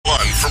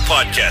for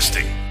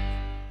podcasting.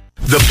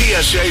 The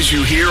PSAs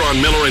you hear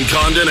on Miller and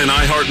Condon and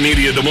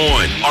iHeartMedia Des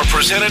Moines are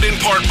presented in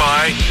part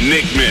by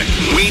Nick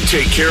Mick. We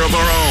take care of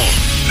our own.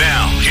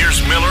 Now,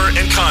 here's Miller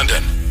and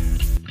Condon.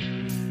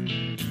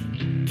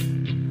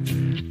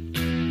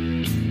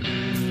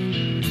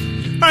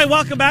 All right,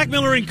 welcome back,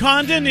 Miller and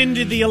Condon,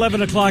 into the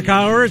 11 o'clock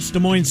hour. It's Des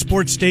Moines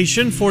Sports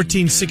Station,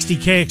 1460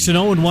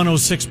 KXNO and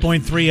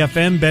 106.3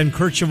 FM. Ben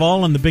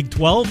Kercheval on the Big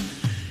 12.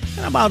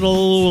 And about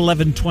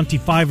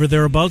 11:25 or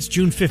thereabouts,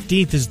 June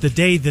 15th is the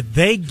day that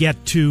they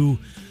get to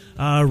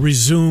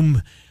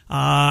resume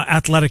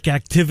athletic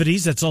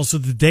activities. That's also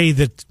the day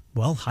that,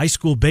 well, high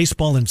school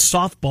baseball and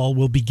softball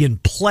will begin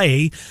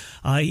play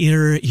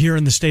here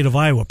in the state of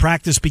Iowa.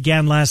 Practice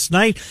began last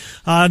night.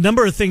 A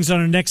number of things on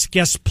our next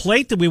guest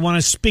plate that we want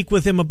to speak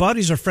with him about.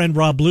 He's our friend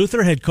Rob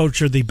Luther, head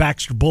coach of the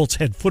Baxter Bolts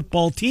head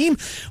football team.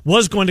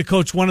 Was going to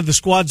coach one of the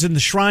squads in the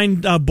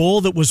Shrine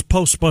Bowl that was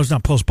it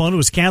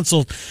was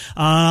canceled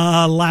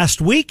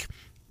last week,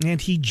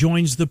 and he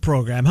joins the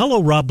program.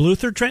 Hello, Rob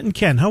Luther. Trent and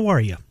Ken, how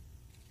are you?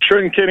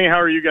 Trent and Kenny, how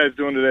are you guys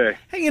doing today?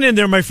 Hanging in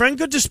there, my friend.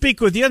 Good to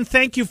speak with you, and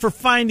thank you for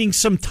finding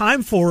some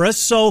time for us.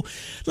 So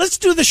let's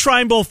do the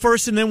Shrine Bowl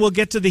first, and then we'll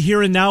get to the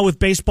here and now with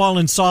baseball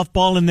and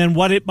softball, and then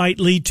what it might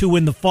lead to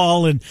in the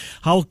fall and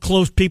how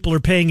close people are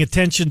paying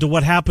attention to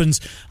what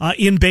happens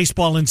in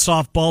baseball and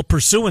softball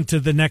pursuant to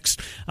the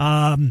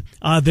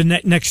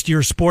next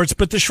year's sports.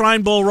 But the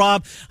Shrine Bowl,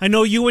 Rob, I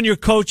know you and your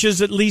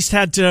coaches at least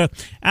had to,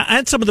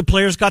 and some of the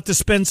players got to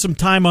spend some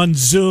time on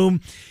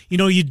Zoom. You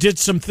know, you did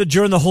some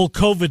during the whole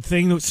COVID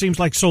thing that seems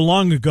like so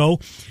long ago.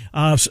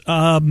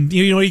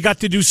 You got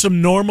to do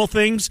some normal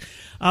things.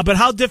 But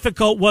how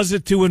difficult was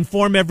it to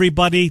inform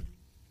everybody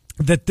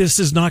that this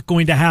is not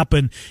going to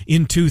happen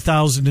in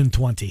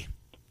 2020?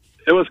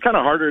 It was kind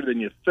of harder than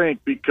you think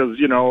because,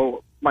 you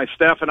know, my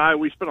staff and I,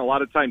 we spent a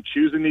lot of time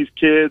choosing these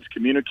kids,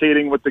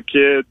 communicating with the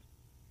kids,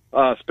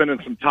 spending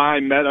some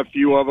time, met a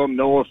few of them,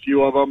 know a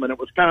few of them. And it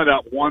was kind of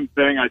that one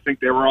thing. I think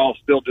they were all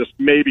still just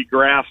maybe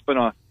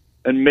grasping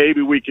and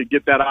maybe we could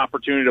get that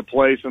opportunity to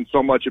play since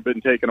so much had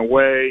been taken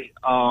away.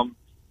 And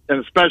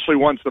especially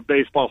once the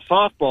baseball,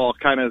 softball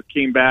kind of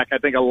came back, I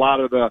think a lot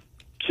of the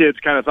kids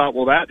kind of thought,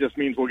 well, that just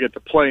means we'll get to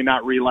play,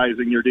 not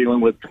realizing you're dealing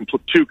with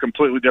two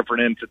completely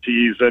different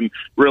entities and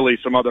really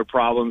some other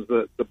problems.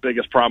 The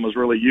biggest problem was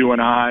really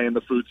UNI and the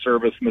food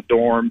service and the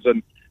dorms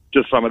and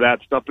just some of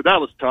that stuff. But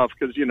that was tough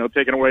because, you know,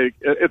 taking away,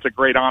 it's a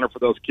great honor for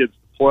those kids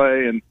to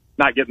play and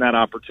not getting that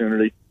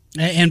opportunity.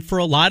 And for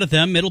a lot of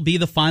them, it'll be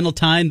the final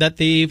time that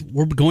they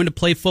were going to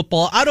play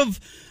football. Out of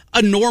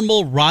a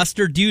normal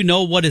roster, do you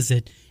know, what is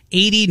it,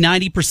 80,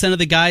 90% of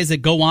the guys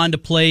that go on to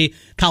play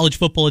college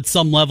football at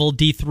some level,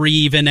 D3,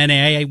 even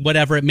NAIA,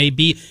 whatever it may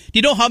be? Do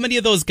you know how many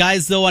of those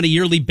guys, though, on a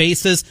yearly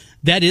basis,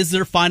 that is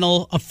their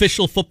final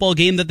official football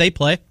game that they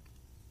play?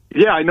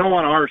 Yeah, I know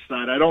on our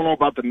side. I don't know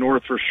about the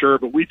North for sure,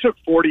 but we took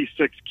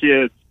 46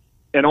 kids.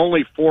 And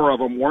only 4 of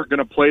them weren't going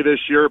to play this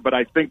year, but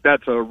I think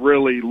that's a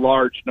really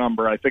large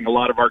number. I think a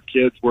lot of our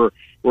kids were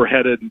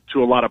headed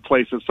to a lot of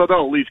places, so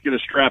they'll at least get to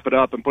strap it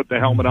up and put the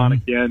helmet on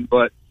again.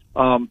 But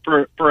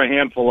for a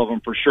handful of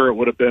them, for sure, it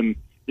would have been,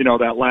 you know,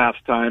 that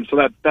last time. So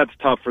that's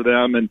tough for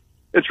them, and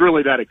it's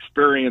really that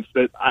experience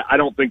that I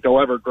don't think they'll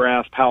ever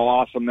grasp how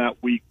awesome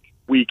that week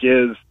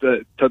is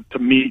to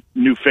meet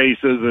new faces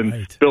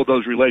and build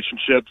those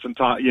relationships and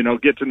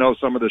get to know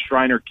some of the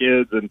Shriner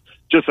kids. And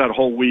just that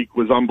whole week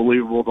was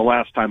unbelievable the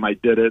last time I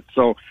did it.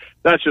 So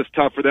that's just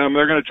tough for them.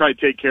 They're going to try to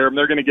take care of them.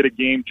 They're going to get a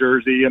game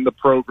jersey and the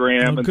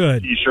program and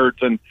T-shirts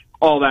and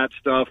all that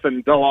stuff.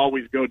 And they'll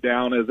always go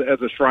down as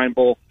a Shrine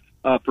Bowl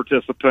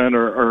participant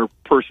or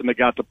person that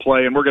got to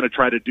play. And we're going to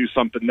try to do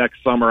something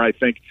next summer, I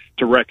think,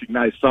 to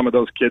recognize some of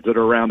those kids that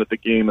are around at the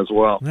game as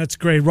well. That's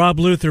great. Rob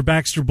Luther,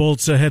 Baxter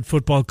Bolts head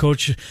football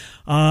coach,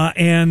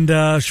 and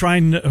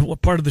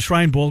part of the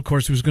Shrine Bowl, of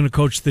course, who's going to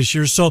coach this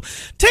year. So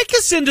take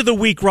us into the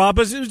week, Rob.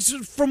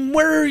 From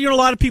where a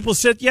lot of people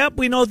sit, yep,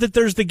 we know that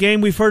there's the game.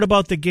 We've heard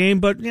about the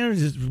game, but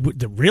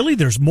really,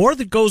 there's more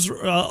that goes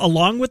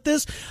along with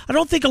this. I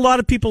don't think a lot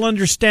of people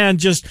understand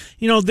just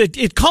that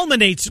it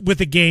culminates with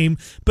a game,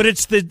 but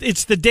it's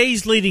the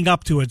days leading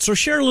up to it. So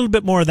share a little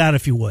bit more of that,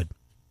 if you would.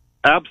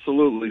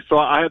 Absolutely. So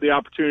I had the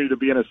opportunity to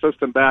be an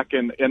assistant back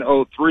in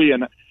 03,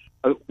 and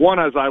one,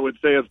 as I would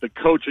say, is the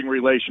coaching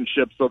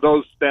relationship. So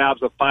those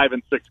staffs of 5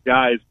 and 6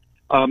 guys,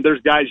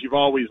 there's guys you've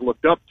always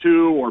looked up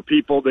to or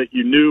people that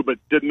you knew but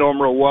didn't know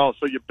them real well.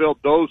 So you build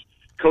those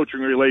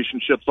coaching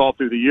relationships all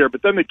through the year.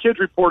 But then the kids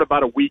report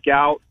about a week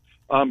out,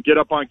 get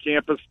up on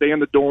campus, stay in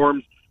the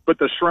dorms. But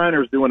the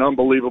Shriners do an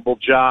unbelievable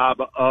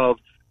job of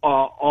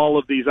all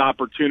of these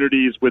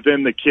opportunities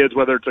within the kids,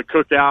 whether it's a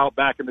cookout.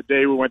 Back in the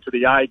day, we went to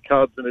the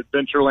iCubs and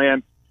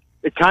Adventureland.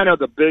 It kind of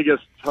the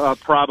biggest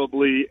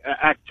probably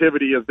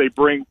activity is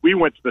we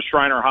went to the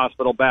Shriner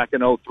Hospital back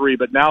in 03,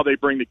 but now they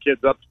bring the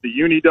kids up to the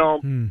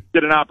Unidome,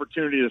 get an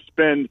opportunity to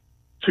spend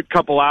a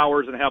couple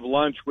hours and have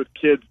lunch with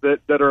kids that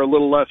are a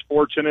little less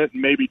fortunate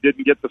and maybe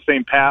didn't get the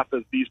same path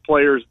as these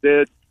players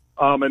did.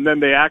 And then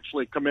they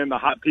actually come in,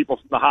 people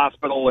from the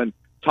hospital, and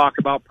talk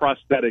about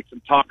prosthetics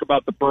and talk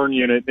about the burn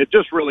unit. It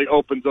just really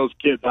opens those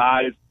kids'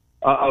 eyes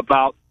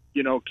about,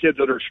 kids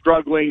that are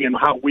struggling and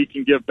how we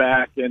can give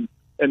back and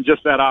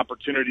just that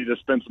opportunity to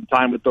spend some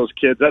time with those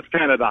kids. That's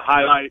kind of the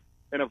highlight.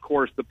 And, of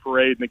course, the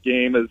parade and the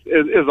game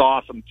is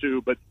awesome,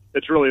 too. But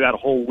it's really that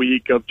whole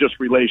week of just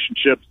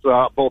relationships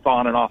both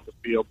on and off the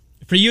field.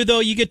 For you, though,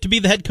 you get to be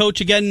the head coach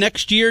again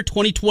next year,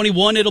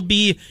 2021. It'll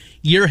be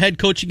your head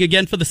coaching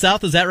again for the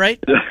South. Is that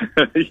right?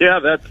 Yeah,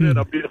 that's it.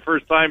 It'll be the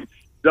first time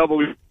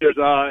double years.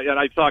 And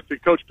I talked to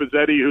Coach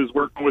Pizzetti, who's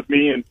working with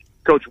me, and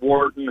Coach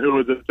Wharton, who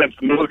is at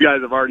Simpson. Those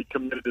guys have already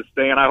committed to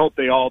stay, and I hope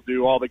they all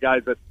do, all the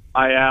guys that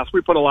I asked.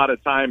 We put a lot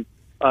of time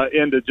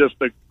into just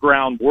the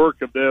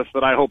groundwork of this,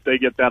 that I hope they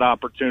get that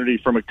opportunity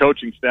from a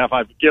coaching staff.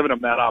 I've given them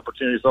that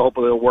opportunity, so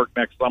hopefully it'll work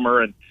next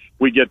summer, and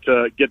we get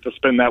to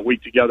spend that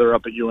week together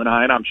up at UNI,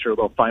 and I'm sure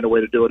they'll find a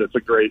way to do it. It's a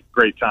great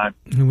time.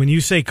 When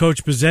you say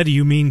Coach Pizzetti,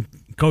 you mean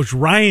Coach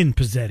Ryan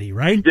Pizzetti,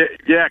 right?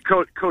 Yeah,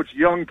 Coach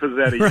Young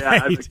Pizzetti.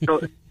 Right.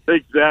 Yeah,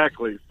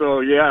 exactly.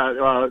 So, you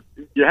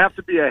have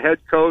to be a head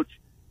coach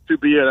to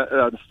be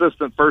an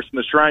assistant first in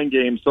the Shrine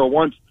Game. So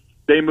once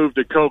they moved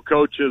to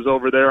co-coaches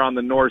over there on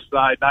the north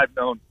side, and I've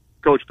known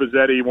Coach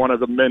Pizzetti, one of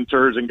the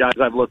mentors and guys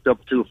I've looked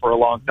up to for a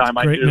long time.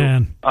 Great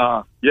man.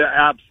 Yeah,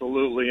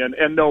 absolutely.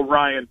 And know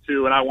Ryan,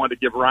 too, and I wanted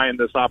to give Ryan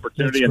this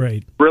opportunity. That's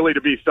and really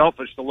to be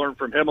selfish, to learn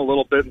from him a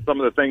little bit and some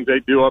of the things they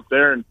do up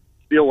there and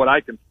steal what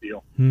I can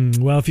steal.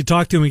 Well, if you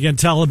talk to him again,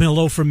 tell him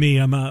hello from me.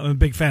 I'm a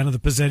big fan of the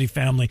Pizzetti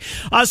family.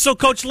 So,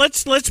 Coach,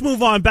 let's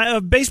move on.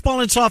 Baseball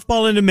and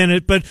softball in a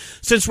minute, but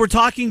since we're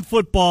talking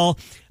football,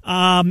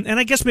 and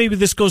I guess maybe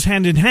this goes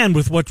hand in hand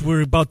with what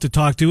we're about to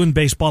talk to in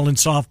baseball and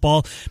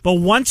softball. But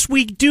once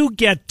we do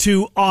get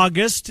to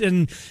August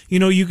and,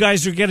 you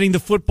guys are getting the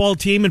football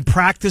team and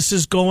practice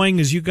is going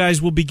as you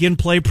guys will begin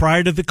play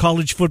prior to the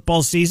college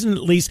football season,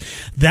 at least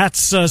that's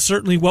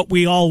certainly what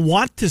we all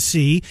want to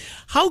see.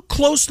 How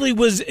closely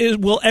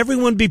will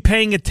everyone be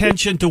paying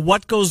attention to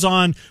what goes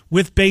on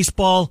with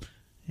baseball?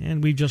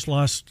 And we just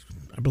lost,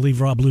 I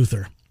believe, Rob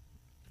Luther.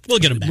 We'll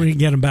get him back. We can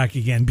get him back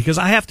again because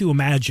I have to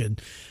imagine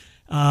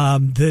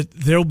that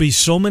there'll be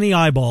so many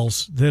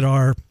eyeballs that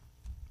are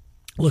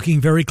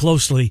looking very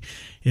closely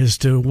as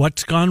to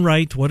what's gone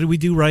right, what did we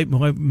do right,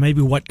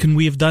 maybe what can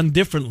we have done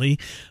differently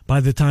by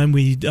the time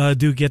we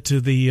do get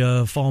to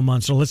the fall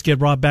months. So let's get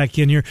Rob back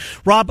in here.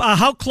 Rob,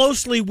 how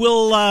closely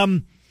will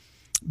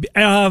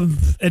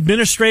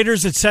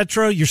administrators,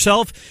 etc.,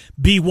 yourself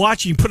be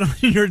watching? Put on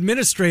your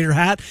administrator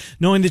hat,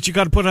 knowing that you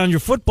got to put on your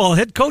football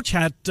head coach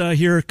hat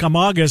here come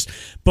August.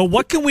 But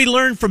what can we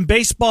learn from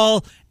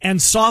baseball and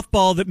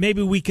softball that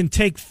maybe we can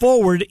take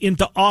forward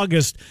into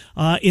August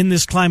in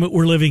this climate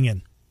we're living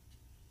in?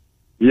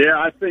 Yeah,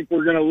 I think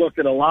we're going to look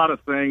at a lot of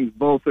things,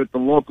 both at the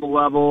local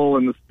level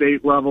and the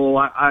state level.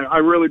 I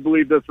really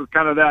believe this is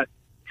kind of that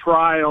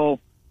trial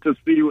to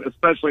see,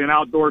 especially an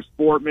outdoor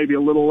sport, maybe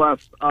a little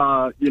less,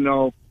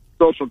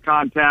 social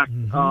contact.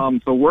 Mm-hmm.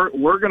 So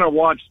we're going to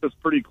watch this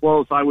pretty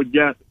close. I would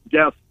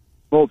guess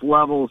both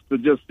levels to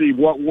just see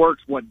what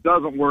works, what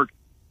doesn't work.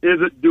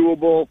 Is it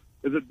doable?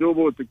 Is it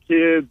doable with the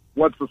kids?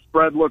 What's the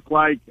spread look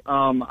like?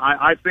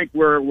 I think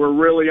we're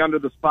really under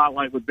the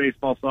spotlight with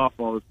baseball,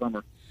 softball this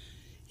summer.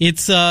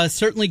 It's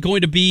certainly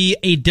going to be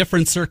a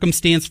different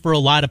circumstance for a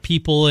lot of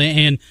people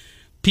and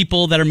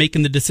people that are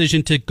making the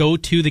decision to go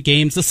to the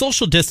games. The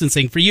social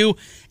distancing for you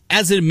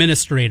as an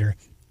administrator,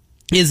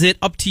 is it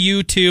up to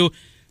you to,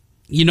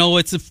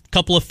 it's a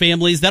couple of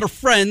families that are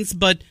friends,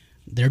 but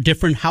they're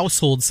different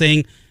households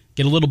saying,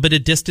 get a little bit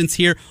of distance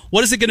here.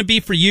 What is it going to be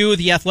for you,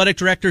 the athletic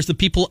directors, the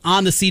people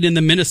on the seat in the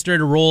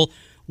administrator role,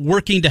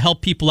 working to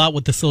help people out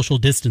with the social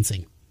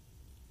distancing?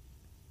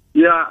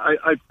 Yeah,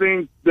 I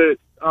think that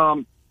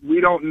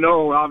we don't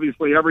know.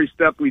 Obviously, every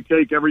step we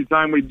take, every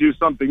time we do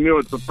something new,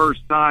 it's the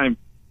first time.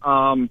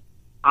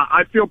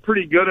 I feel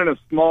pretty good in a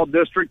small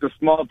district, a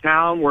small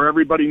town where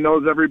everybody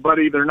knows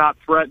everybody. They're not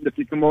threatened if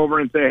you come over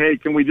and say, hey,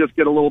 can we just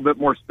get a little bit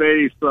more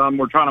space?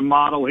 We're trying to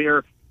model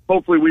here.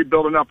 Hopefully we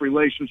build enough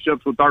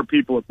relationships with our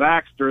people at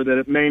Baxter that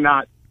it may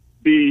not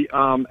be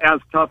as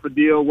tough a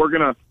deal. We're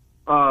going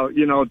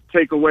to,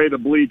 take away the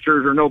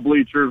bleachers or no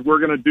bleachers. We're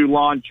going to do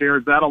lawn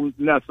chairs. That'll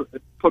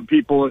put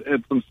people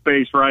at some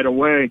space right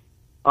away.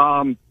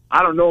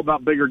 I don't know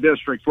about bigger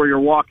districts where you're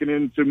walking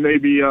into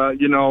maybe,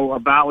 a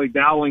Valley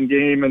Dowling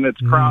game and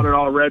it's crowded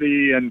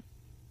already. And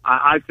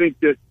I think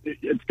that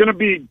it's going to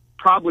be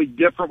probably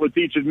different with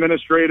each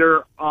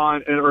administrator or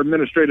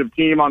administrative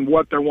team on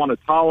what they want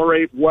to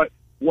tolerate, what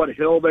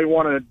hill they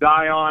want to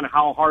die on,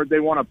 how hard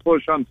they want to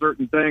push on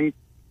certain things.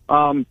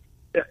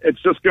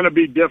 It's just going to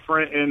be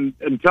different. And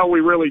until we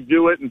really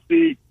do it and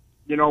see,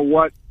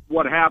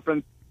 what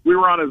happens. We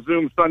were on a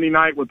Zoom Sunday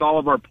night with all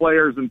of our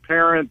players and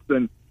parents,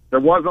 and there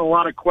wasn't a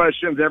lot of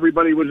questions.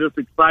 Everybody was just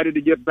excited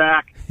to get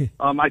back.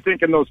 I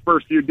think in those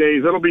first few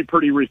days, it'll be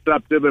pretty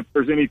receptive if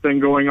there's anything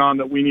going on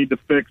that we need to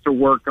fix or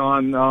work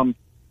on.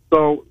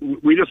 So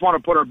we just want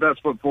to put our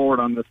best foot forward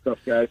on this stuff,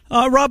 guys.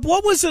 Rob,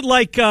 what was it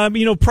like,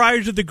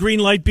 prior to the green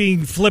light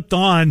being flipped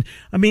on?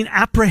 I mean,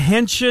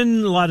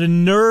 apprehension, a lot of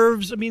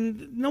nerves. I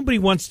mean, nobody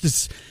wants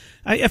to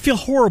I feel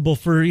horrible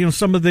for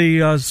some of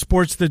the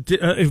sports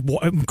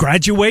that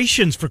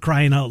graduations, for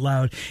crying out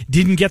loud,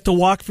 didn't get to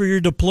walk for your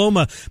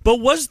diploma. But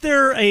was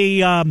there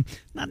a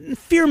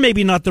fear?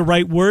 Maybe not the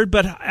right word,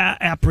 but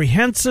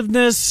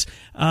apprehensiveness.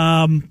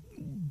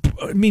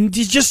 You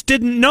just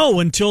didn't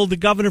know until the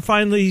governor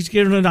finally,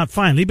 not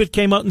finally, but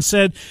came out and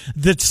said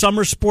that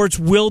summer sports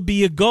will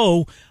be a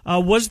go.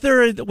 Was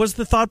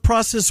the thought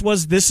process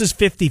was this is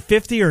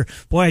 50-50, or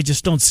boy, I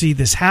just don't see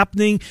this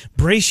happening?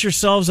 Brace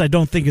yourselves, I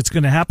don't think it's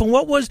going to happen.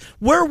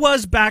 Where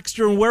was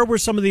Baxter, and where were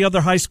some of the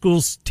other high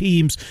schools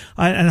teams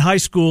and high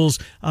schools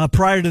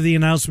prior to the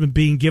announcement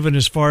being given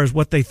as far as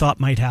what they thought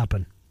might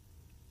happen?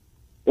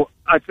 Well,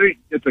 I think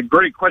it's a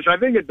great question. I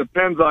think it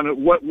depends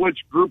on which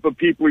group of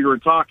people you were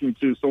talking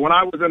to. So when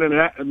I was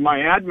in my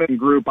admin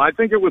group, I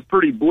think it was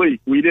pretty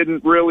bleak. We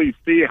didn't really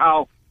see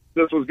how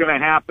this was going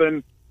to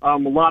happen. A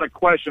lot of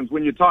questions.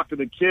 When you talk to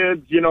the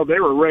kids, they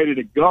were ready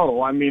to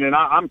go. And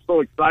I'm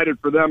so excited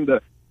for them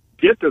to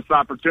get this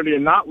opportunity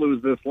and not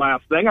lose this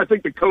last thing. I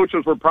think the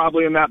coaches were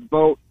probably in that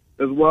boat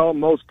as well.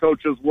 Most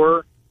coaches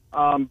were.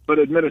 But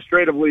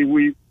administratively,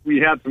 we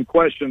had some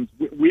questions.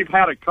 We've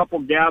had a couple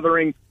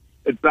gatherings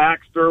at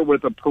Baxter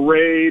with a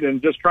parade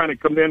and just trying to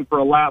come in for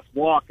a last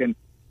walk. And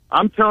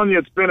I'm telling you,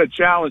 it's been a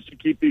challenge to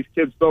keep these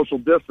kids social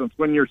distance.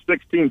 When you're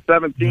 16,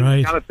 17, right,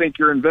 you kind of think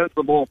you're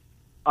invincible.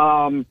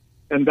 And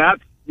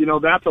that's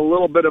a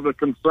little bit of a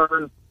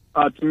concern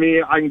to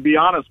me. I can be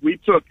honest.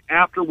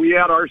 After we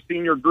had our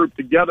senior group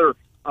together,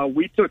 I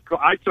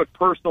took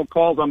personal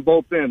calls on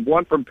both ends,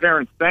 one from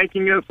parents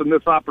thanking us and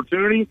this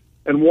opportunity,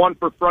 and one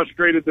for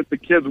frustrated that the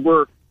kids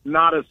were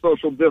not as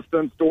social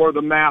distanced or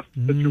the mask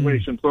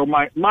situation. So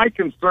my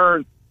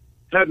concern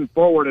heading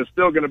forward is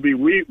still going to be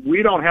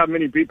we don't have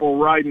many people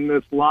riding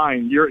this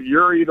line.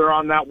 You're either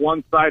on that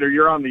one side or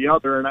you're on the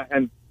other,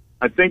 and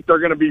I think they're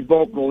going to be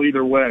vocal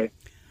either way.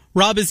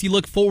 Rob, as you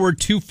look forward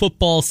to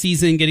football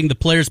season, getting the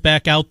players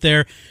back out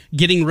there,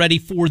 getting ready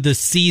for the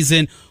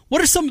season,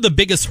 what are some of the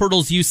biggest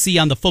hurdles you see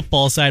on the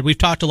football side? We've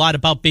talked a lot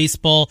about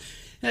baseball,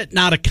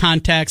 not a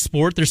contact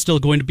sport. There's still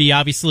going to be,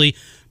 obviously,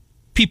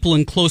 people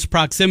in close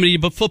proximity,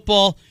 but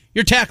football,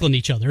 you're tackling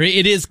each other.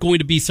 It is going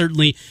to be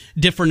certainly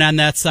different on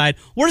that side.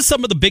 What are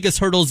some of the biggest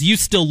hurdles you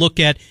still look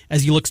at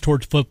as you look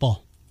towards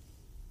football?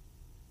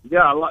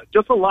 Yeah,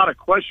 just a lot of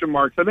question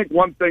marks. I think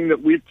one thing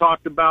that we've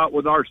talked about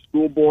with our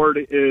school board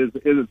is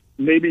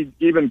maybe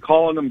even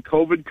calling them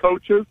COVID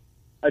coaches.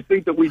 I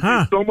think that we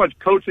do so much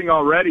coaching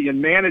already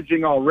and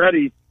managing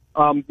already.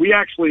 We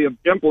actually have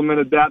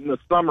implemented that in the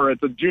summer.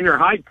 It's a junior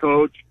high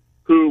coach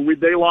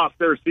they lost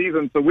their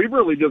season, so we've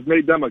really just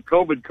made them a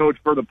COVID coach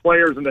for the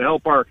players and to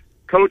help our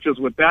coaches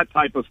with that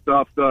type of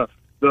stuff.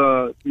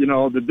 The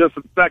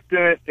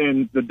disinfectant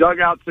and the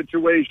dugout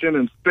situation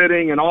and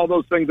spitting and all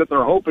those things that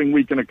they're hoping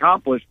we can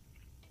accomplish.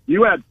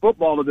 You add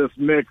football to this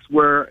mix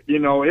where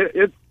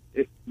you've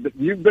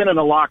been in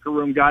a locker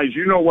room, guys.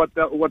 You know what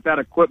that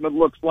equipment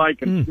looks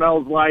like and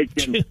smells like,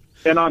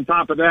 and on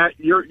top of that,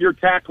 you're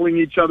tackling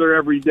each other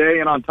every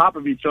day and on top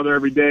of each other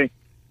every day.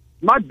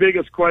 My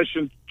biggest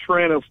question,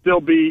 Trent, will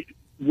still be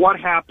what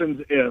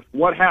happens if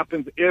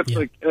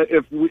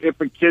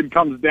a kid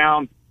comes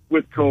down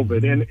with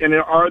COVID, and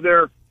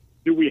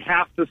do we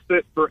have to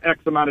sit for X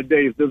amount of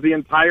days? Does the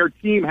entire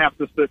team have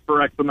to sit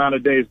for X amount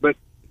of days? But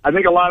I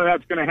think a lot of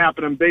that's going to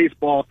happen in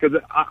baseball because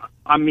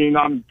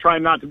I'm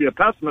trying not to be a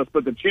pessimist,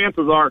 but the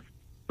chances are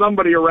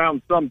somebody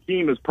around some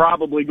team is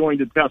probably going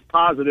to test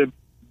positive.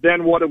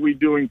 Then what are we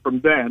doing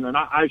from then? And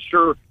I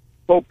sure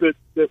hope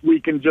that we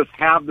can just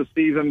have the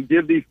season,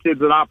 give these kids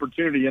an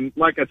opportunity. And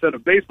like I said,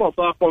 if baseball,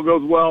 softball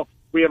goes well,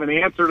 we have an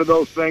answer to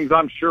those things.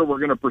 I'm sure we're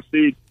going to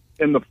proceed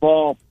in the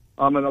fall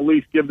and at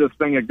least give this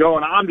thing a go.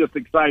 And I'm just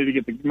excited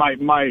to get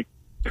my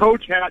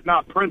coach hat,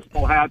 not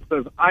principal hat,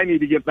 says I need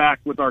to get back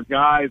with our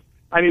guys.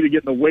 I need to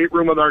get in the weight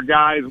room with our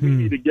guys. We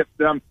need to get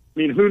them.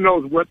 Who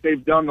knows what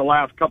they've done the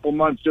last couple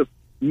months just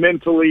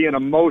mentally and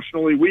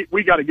emotionally.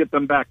 We got to get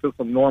them back to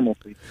some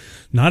normalcy.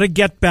 Not a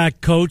get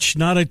back coach,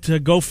 not a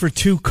go for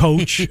two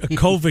coach, a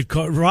COVID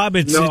coach. Rob,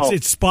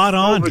 it's spot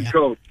on. COVID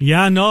coach.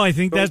 Yeah, no, I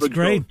think that's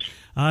great. Coach.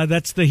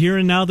 That's the here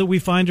and now that we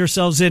find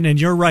ourselves in.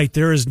 And you're right.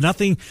 There is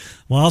nothing,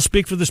 well, I'll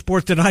speak for the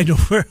sport that I know.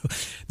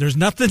 There's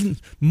nothing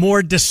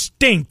more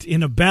distinct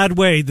in a bad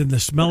way than the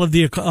smell of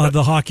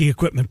the hockey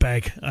equipment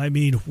bag. I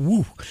mean,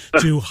 woo,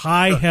 to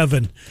high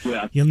heaven.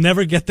 Yeah. You'll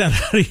never get that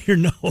out of your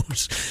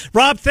nose.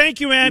 Rob, thank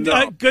you, man.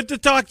 No. Good to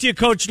talk to you,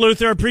 Coach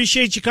Luther.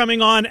 Appreciate you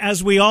coming on,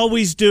 as we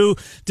always do.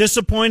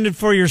 Disappointed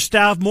for your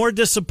staff, more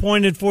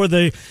disappointed for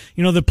the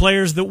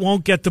players that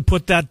won't get to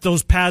put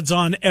those pads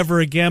on ever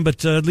again,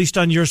 but at least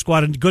on your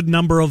squad, a good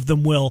number of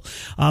them will.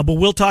 But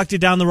we'll talk to you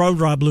down the road,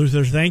 Rob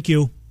Luther. Thank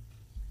you.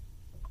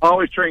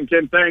 Always train,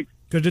 Ken. Thanks.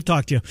 Good to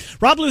talk to you.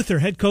 Rob Luther,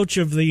 head coach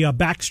of the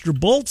Baxter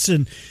Bolts,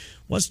 and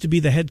was to be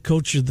the head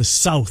coach of the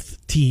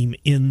South team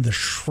in the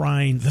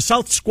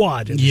South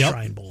squad in the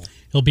Shrine Bowl.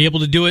 he'll be able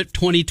to do it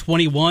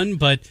 2021.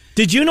 But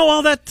did you know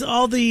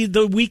all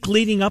the week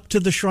leading up to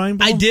the Shrine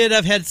Bowl? I did.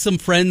 I've had some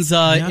friends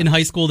in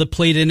high school that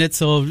played in it,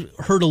 so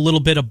heard a little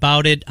bit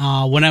about it.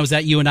 When I was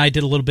at UNI, I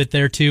did a little bit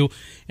there too,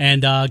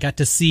 and got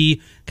to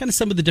see kind of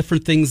some of the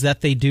different things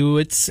that they do.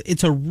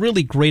 It's a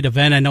really great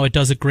event. I know it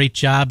does a great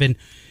job, and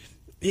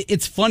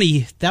it's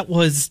funny, that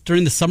was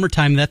during the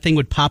summertime, that thing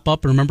would pop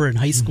up. I remember in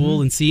high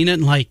school and seeing it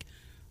and like,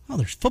 oh,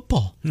 there's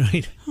football.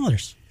 Right. Oh,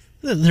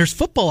 there's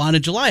football on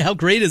in July. How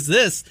great is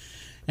this?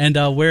 And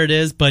where it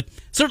is, but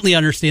certainly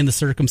understand the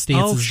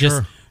circumstances. Oh,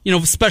 sure.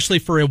 Just, especially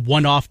for a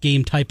one-off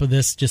game type of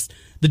this, just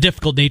the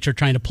difficult nature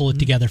trying to pull it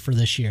together for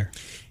this year.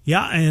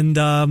 Yeah, and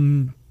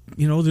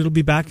it'll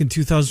be back in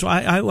 2000.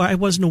 I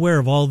wasn't aware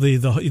of all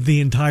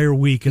the entire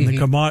week and the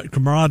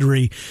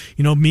camaraderie.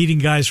 Meeting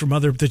guys from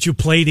that you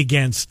played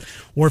against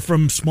or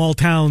from small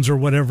towns or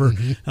whatever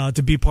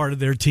to be part of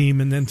their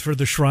team, and then for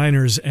the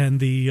Shriners and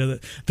the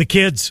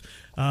kids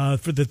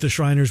the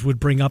Shriners would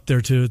bring up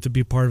there to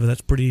be part of it. That's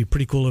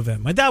pretty cool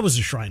event. My dad was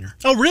a Shriner.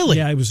 Oh, really?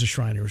 Yeah, he was a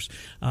Shriners.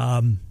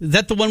 Is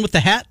that the one with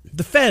the hat?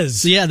 The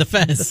fez. Yeah, the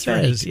fez. The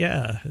fez. Right.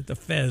 Yeah, the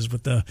fez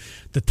with the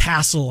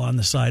tassel on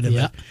the side of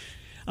it.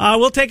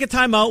 We'll take a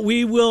time out.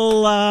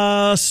 We'll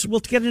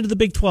get into the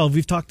Big 12.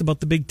 We've talked about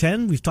the Big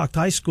 10. We've talked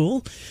high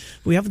school.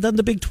 We haven't done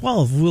the Big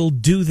 12. We'll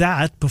do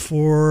that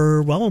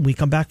when we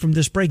come back from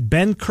this break.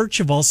 Ben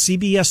Kercheval,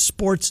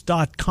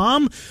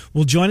 CBSSports.com,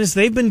 will join us.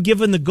 They've been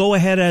given the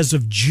go-ahead as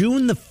of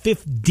June the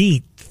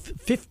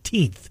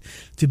 15th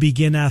to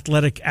begin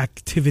athletic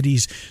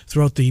activities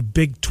throughout the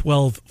Big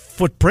 12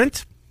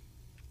 footprint.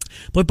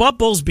 But Bob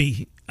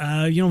Bowlesby,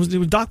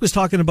 Doc was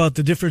talking about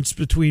the difference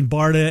between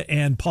Barta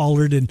and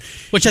Pollard,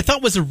 which I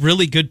thought was a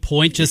really good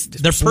point.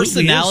 Just their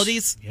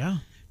personalities,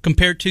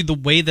 compared to the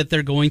way that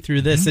they're going through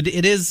this.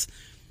 It is.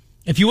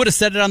 If you would have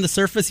said it on the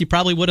surface, you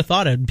probably would have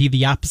thought it'd be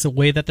the opposite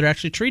way that they're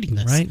actually treating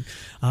this. Right.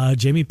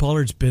 Jamie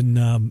Pollard's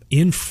been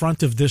in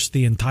front of this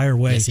the entire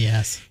way. Yes, he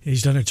has.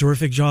 He's done a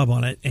terrific job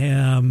on it.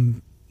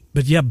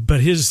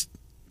 But his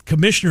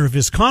commissioner of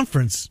his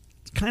conference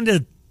kind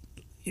of,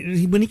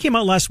 when he came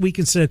out last week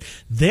and said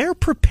they're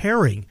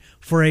preparing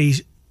for a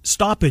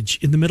stoppage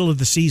in the middle of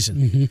the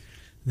season.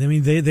 I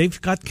mean,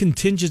 they've got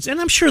contingents, and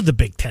I'm sure the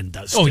Big Ten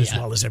does as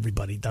well as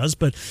everybody does.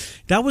 But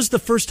that was the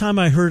first time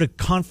I heard a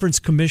conference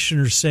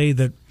commissioner say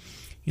that,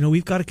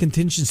 we've got a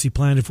contingency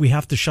plan if we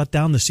have to shut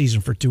down the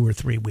season for 2 or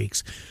 3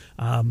 weeks,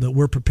 that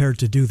we're prepared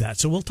to do that.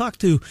 So we'll talk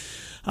to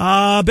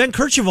Ben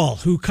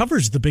Kercheval, who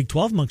covers the Big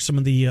 12 amongst some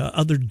of the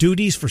other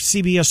duties for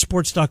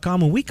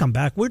CBSSports.com. When we come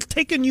back, we're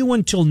taking you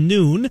until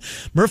noon.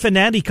 Murph and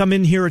Andy come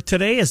in here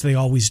today, as they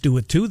always do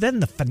at 2. Then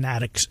the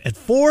Fanatics at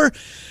 4.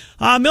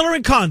 Miller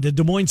and Condon,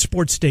 Des Moines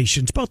Sports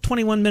Station. It's about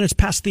 21 minutes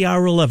past the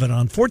hour 11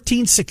 on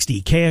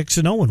 1460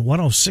 KXNO and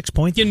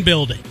 106.3. In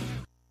building.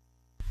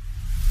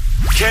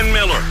 Ken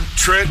Miller,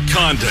 Trent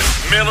Condon,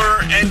 Miller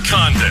and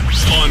Condon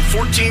on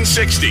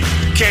 1460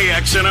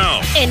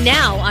 KXNO. And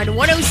now on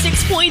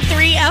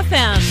 106.3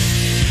 FM.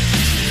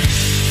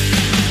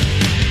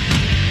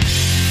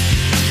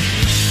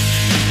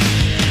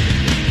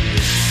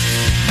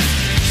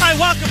 Hi,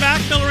 welcome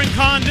back. Miller and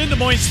Condon, Des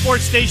Moines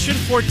Sports Station,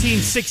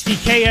 1460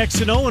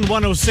 KXNO and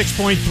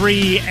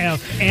 106.3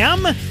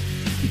 FM.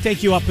 We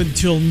take you up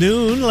until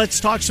noon. Let's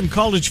talk some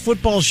college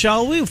football,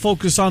 shall we? We'll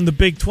focus on the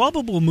Big 12,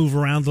 but we'll move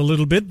around a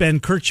little bit.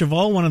 Ben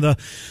Kercheval, one of the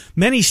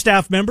many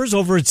staff members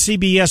over at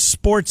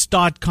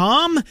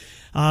CBSSports.com.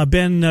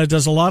 Ben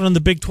does a lot on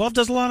the Big 12,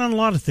 does a lot on a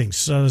lot of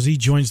things as he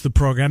joins the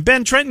program.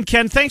 Ben, Trent, and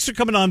Ken, thanks for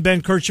coming on,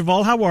 Ben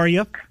Kercheval. How are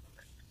you?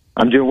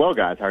 I'm doing well,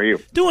 guys. How are you?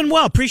 Doing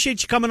well.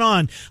 Appreciate you coming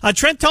on.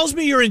 Trent tells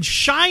me you're in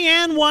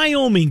Cheyenne,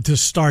 Wyoming to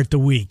start the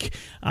week.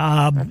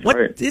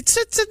 Right. It's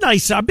a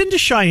nice. I've been to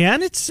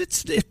Cheyenne.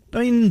 It's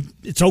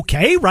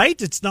okay,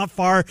 right? It's not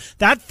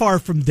that far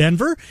from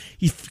Denver.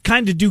 You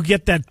kind of do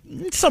get that,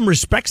 in some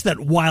respects,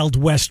 that Wild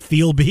West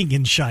feel being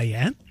in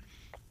Cheyenne.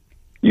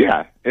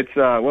 Yeah, it's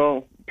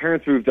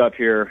parents moved up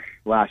here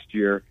last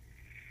year,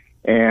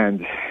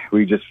 and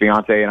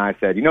fiance and I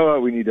said, you know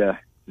what, we need to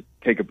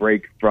take a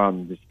break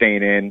from just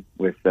staying in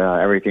with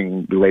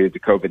everything related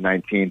to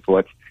COVID-19. So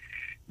let's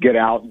get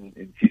out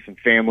and see some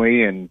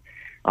family. And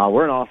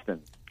we're in Austin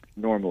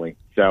normally.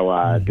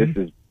 So this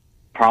is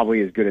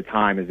probably as good a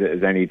time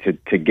as any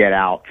to get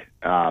out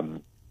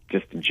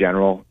just in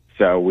general.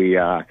 So we're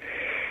up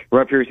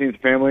here seeing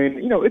some family. And,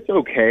 it's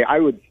okay. I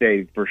would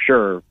say for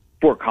sure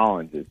Fort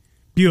Collins is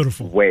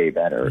beautiful, way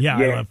better. Yeah,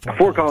 I love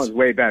Fort Collins is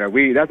way better.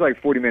 That's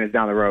like 40 minutes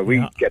down the road. We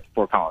get to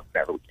Fort Collins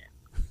whenever we can.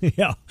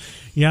 Yeah.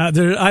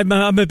 I'm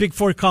a big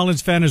Fort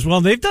Collins fan as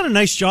well. They've done a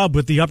nice job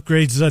with the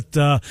upgrades at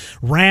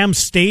Rams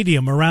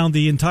Stadium around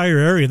the entire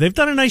area. They've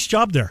done a nice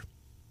job there.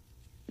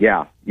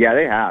 Yeah,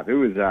 they have. It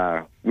was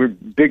we're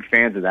big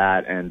fans of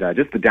that, and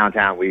just the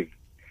downtown. We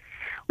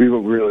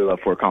really love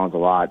Fort Collins a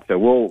lot. So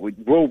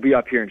we'll be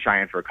up here in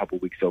Cheyenne for a couple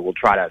weeks. So we'll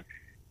try to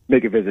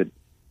make a visit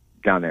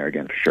down there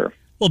again for sure.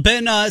 Well,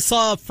 Ben,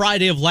 saw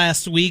Friday of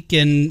last week,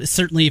 and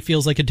certainly it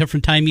feels like a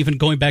different time, even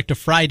going back to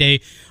Friday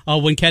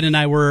when Ken and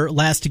I were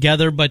last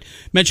together. But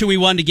mentioned we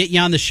wanted to get you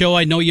on the show.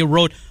 I know you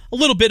wrote a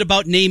little bit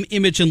about name,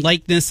 image, and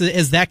likeness,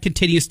 as that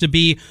continues to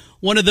be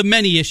one of the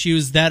many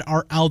issues that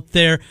are out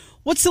there.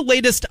 What's the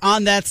latest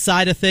on that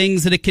side of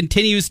things? And it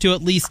continues to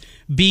at least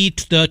be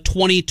the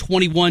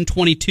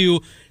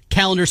 2021-22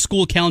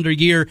 school calendar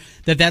year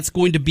that's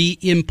going to be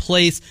in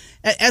place.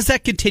 As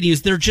that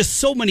continues, there are just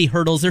so many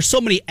hurdles. There's so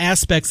many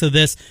aspects of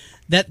this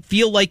that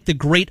feel like the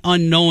great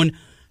unknown.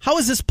 How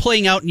is this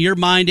playing out in your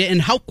mind,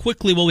 and how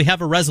quickly will we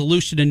have a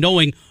resolution in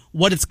knowing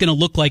what it's going to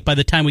look like by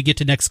the time we get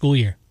to next school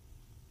year?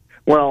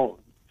 Well,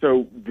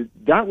 so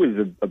that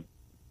was a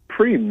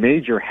pretty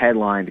major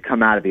headline to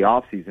come out of the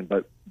offseason,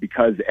 but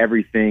because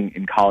everything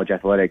in college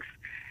athletics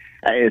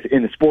is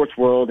in the sports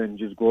world and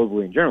just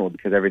globally in general,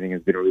 because everything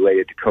has been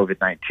related to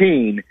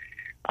COVID-19,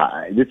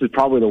 this is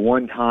probably the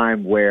one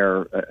time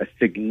where a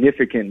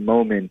significant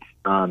moment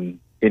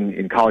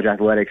in college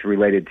athletics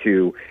related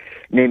to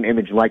name,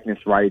 image, likeness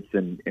rights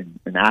and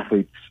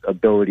athletes'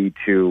 ability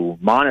to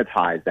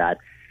monetize that.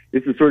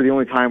 This is sort of the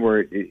only time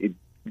where it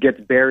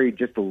gets buried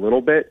just a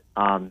little bit.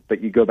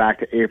 But you go back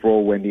to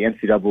April when the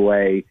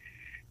NCAA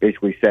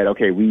basically said,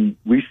 okay, we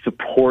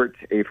support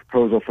a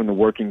proposal from the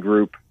working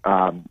group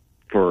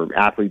for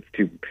athletes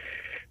to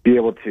be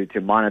able to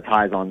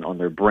monetize on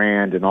their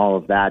brand and all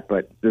of that.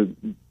 But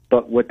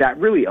what that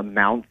really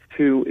amounts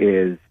to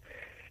is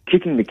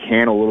kicking the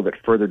can a little bit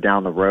further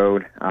down the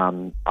road.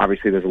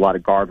 Obviously, there's a lot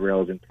of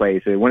guardrails in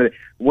place. So one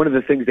of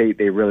the things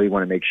they really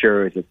want to make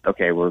sure is that,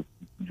 okay, we're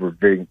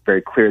very,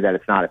 very clear that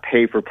it's not a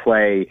pay for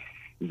play,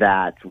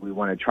 that we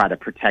want to try to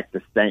protect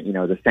the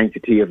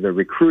sanctity of the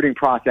recruiting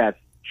process.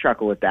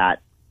 Chuckle at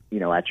that,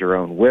 at your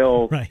own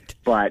will. Right.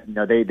 But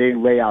they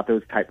lay out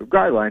those type of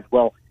guidelines.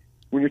 Well,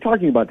 when you're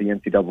talking about the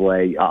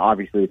NCAA,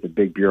 obviously it's a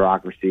big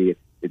bureaucracy.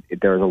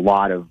 There's a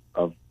lot of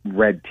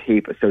red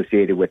tape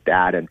associated with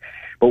that.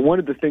 But one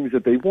of the things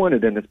that they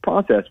wanted in this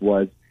process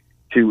was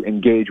to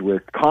engage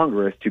with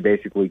Congress to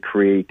basically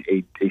create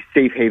a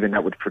safe haven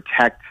that would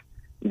protect,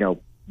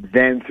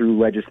 then through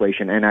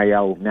legislation,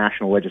 NIL,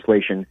 national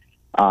legislation,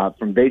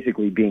 from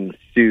basically being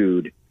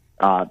sued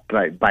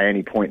by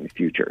any point in the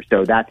future.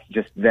 So that's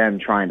just them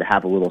trying to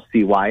have a little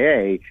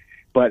CYA.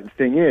 But the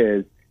thing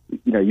is,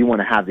 you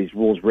want to have these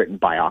rules written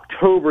by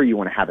October. You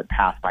want to have it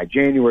passed by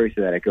January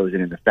so that it goes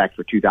in effect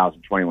for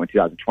 2021,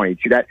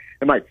 2022. That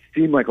it might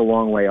seem like a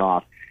long way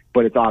off,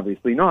 but it's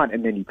obviously not.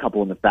 And then you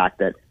couple in the fact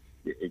that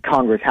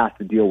Congress has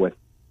to deal with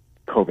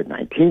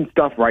COVID-19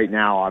 stuff right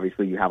now.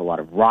 Obviously, you have a lot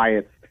of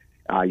riots.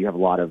 You have a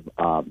lot of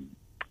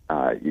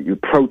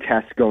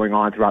protests going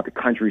on throughout the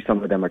country.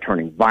 Some of them are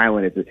turning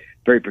violent. It's a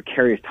very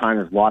precarious time.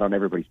 There's a lot on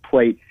everybody's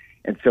plate.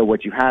 And so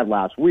what you had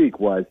last week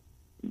was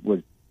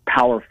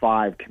Power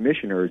 5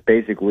 commissioners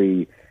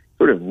basically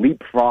sort of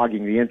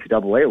leapfrogging the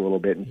NCAA a little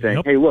bit and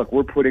saying, hey, look,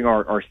 we're putting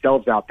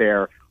ourselves out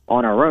there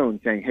on our own,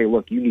 saying, hey,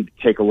 look, you need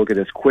to take a look at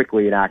this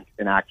quickly and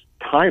act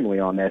timely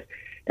on this.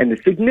 And the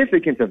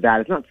significance of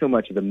that is not so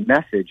much the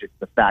message, it's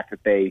the fact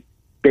that they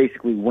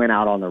basically went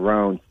out on their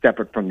own,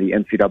 separate from the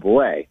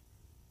NCAA.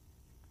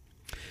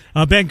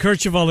 Ben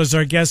Kercheval is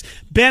our guest.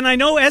 Ben, I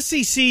know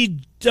SEC,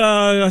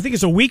 I think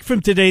it's a week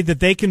from today that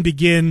they can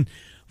begin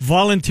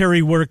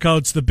voluntary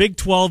workouts. The Big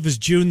 12 is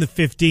June the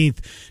 15th.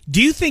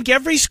 Do you think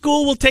every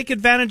school will take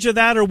advantage of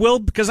that, or will?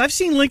 Because I've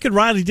seen Lincoln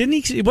Riley,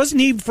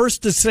 wasn't he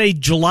first to say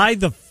July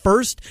the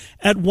 1st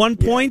at one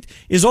point?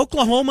 Yeah. Is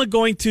Oklahoma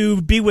going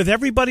to be with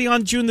everybody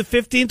on June the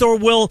 15th, or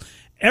will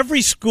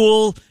every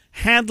school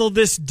handle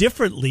this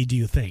differently, do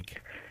you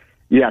think?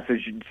 Yeah,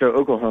 so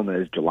Oklahoma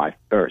is July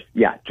 1st.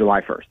 Yeah,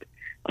 July 1st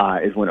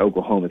is when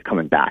Oklahoma is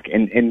coming back.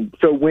 And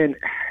so when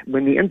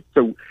the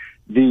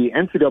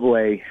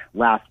NCAA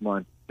last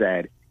month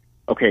said,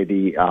 okay,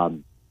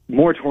 the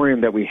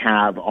moratorium that we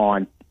have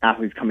on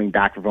athletes coming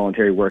back for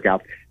voluntary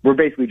workouts, we're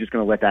basically just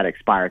going to let that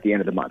expire at the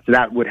end of the month. So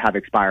that would have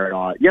expired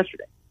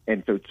yesterday.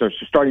 And so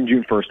starting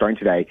June 1st, starting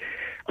today,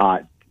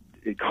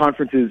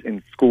 conferences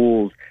and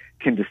schools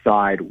can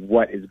decide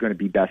what is going to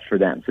be best for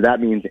them. So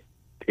that means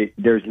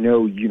there's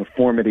no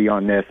uniformity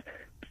on this.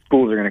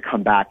 Schools are going to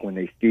come back when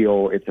they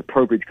feel it's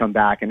appropriate to come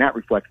back, and that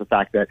reflects the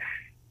fact that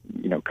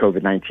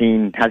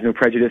COVID-19 has no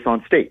prejudice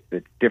on states.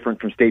 It's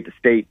different from state to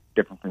state,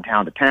 different from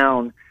town to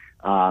town.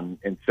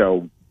 And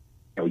so,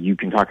 you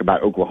can talk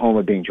about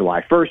Oklahoma being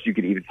July 1st. You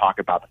could even talk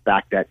about the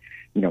fact that,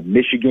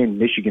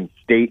 Michigan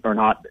State are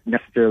not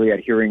necessarily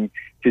adhering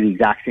to the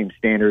exact same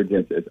standards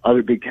as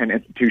other Big Ten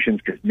institutions,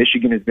 because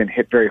Michigan has been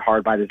hit very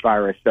hard by this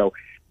virus. So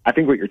I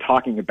think what you're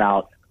talking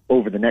about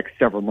over the next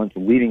several months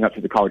leading up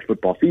to the college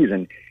football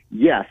season,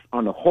 yes,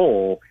 on the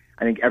whole,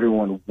 I think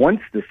everyone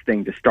wants this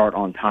thing to start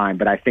on time,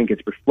 but I think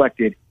it's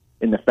reflected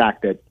in the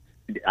fact that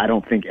I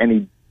don't think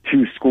any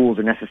two schools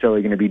are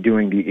necessarily going to be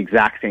doing the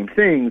exact same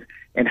things.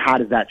 And how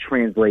does that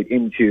translate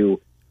into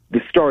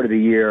the start of the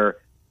year?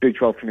 Big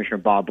 12 Commissioner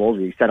Bob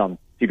Bowlesby said on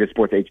CBS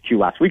Sports HQ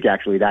last week,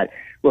 actually, that,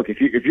 look, if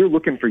you're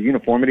looking for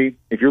uniformity,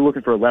 if you're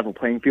looking for a level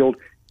playing field,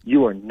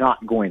 you are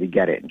not going to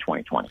get it in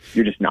 2020.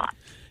 You're just not.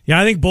 Yeah,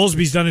 I think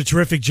Bowlesby's done a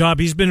terrific job.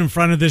 He's been in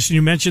front of this, and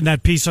you mentioned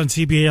that piece on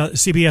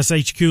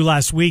CBS HQ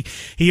last week.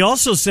 He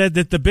also said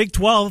that the Big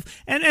 12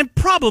 and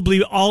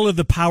probably all of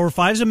the Power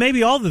Fives and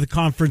maybe all of the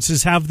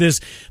conferences have this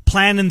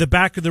plan in the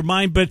back of their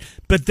mind, but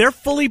they're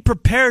fully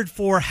prepared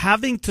for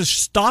having to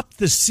stop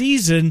the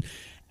season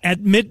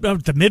at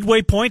the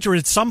midway point or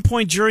at some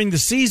point during the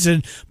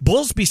season.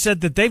 Bowlesby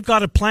said that they've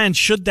got a plan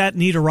should that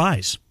need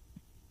arise.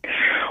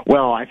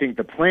 Well, I think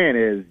the plan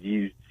is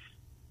you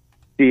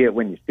see it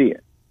when you see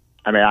it.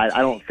 I mean, I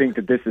don't think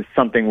that this is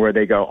something where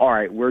they go, all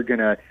right, we're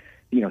going to,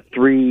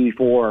 3,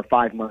 4, or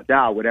 5 months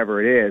out,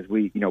 whatever it is,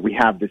 we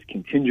have this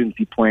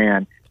contingency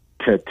plan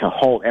to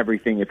halt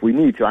everything if we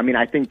need to. I mean,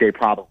 I think they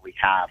probably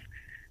have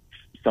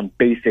some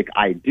basic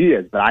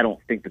ideas, but I don't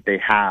think that they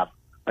have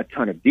a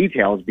ton of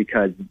details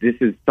because this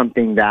is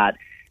something that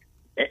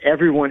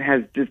everyone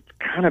has just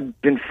kind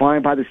of been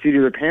flying by the seat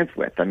of their pants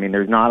with. I mean,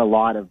 there's not a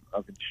lot of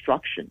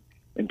instruction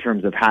in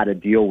terms of how to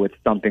deal with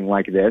something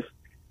like this.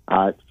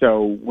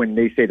 So when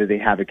they say that they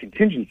have a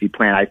contingency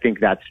plan, I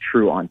think that's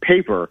true on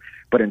paper.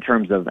 But in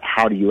terms of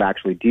how do you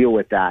actually deal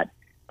with that,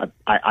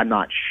 I'm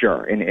not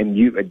sure. And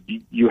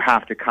you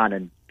have to kind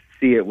of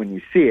see it when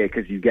you see it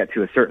because you get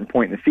to a certain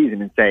point in the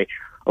season and say,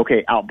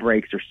 okay,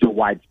 outbreaks are so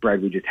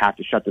widespread, we just have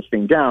to shut this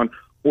thing down.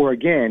 Or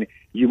again,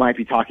 you might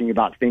be talking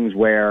about things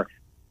where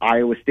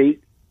Iowa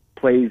State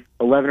plays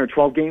 11 or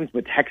 12 games,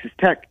 but Texas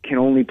Tech can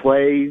only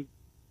play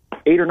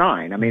 8 or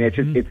 9. I mean,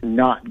 it's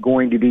not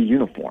going to be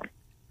uniform.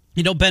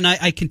 Ben,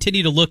 I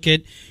continue to look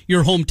at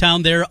your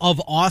hometown there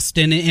of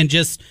Austin and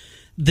just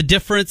the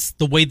difference,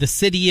 the way the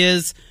city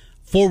is,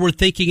 forward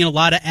thinking in a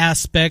lot of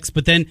aspects,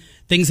 but then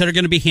things that are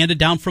going to be handed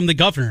down from the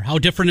governor, how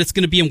different it's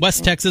going to be in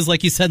West Texas,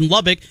 like you said, in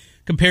Lubbock,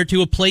 compared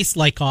to a place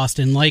like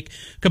Austin, like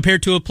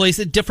compared to a place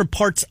in different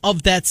parts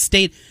of that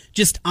state,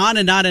 just on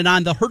and on and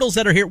on. The hurdles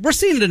that are here, we're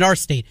seeing it in our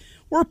state.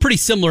 We're pretty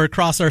similar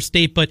across our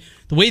state, but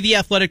the way the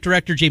athletic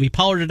director, Jamie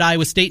Pollard at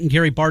Iowa State and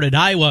Gary Bart at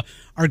Iowa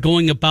are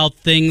going about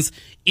things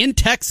in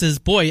Texas,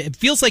 boy, it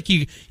feels like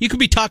you could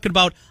be talking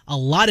about a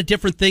lot of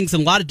different things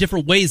and a lot of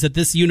different ways that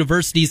these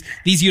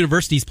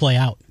universities play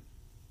out.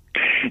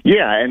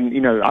 Yeah,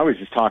 and, I was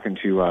just talking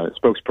to a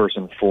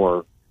spokesperson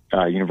for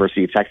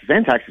University of Texas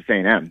and Texas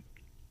A&M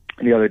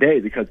the other day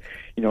because,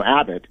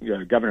 Abbott,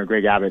 Governor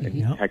Greg Abbott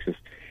in Texas,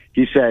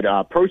 he said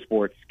pro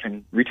sports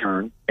can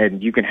return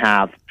and you can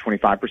have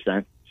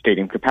 25%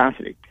 stadium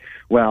capacity.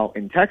 Well,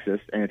 in Texas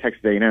and in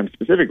Texas A&M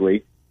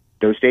specifically,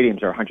 those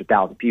stadiums are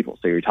 100,000 people.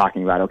 So you're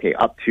talking about, okay,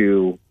 up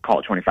to, call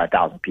it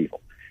 25,000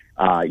 people.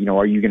 Are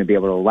you going to be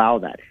able to allow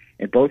that?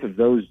 And both of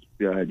those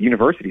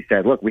universities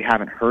said, look, we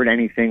haven't heard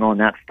anything on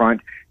that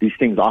front. These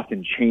things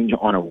often change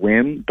on a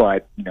whim,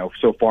 but,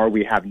 so far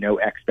we have no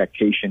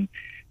expectation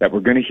that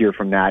we're going to hear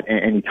from that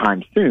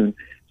anytime soon.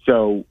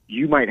 So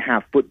you might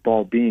have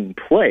football being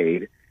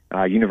played.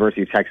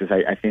 University of Texas,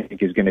 I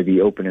think, is going to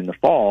be open in the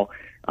fall.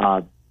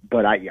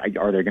 But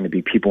are there going to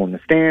be people in the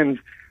stands?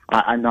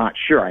 I'm not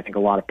sure. I think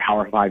a lot of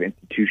Power 5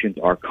 institutions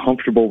are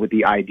comfortable with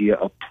the idea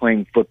of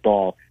playing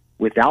football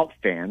without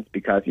fans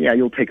because,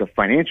 you'll take a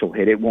financial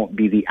hit. It won't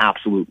be the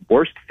absolute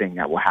worst thing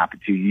that will happen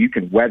to you. You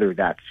can weather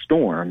that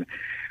storm.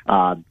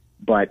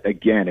 But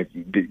again, if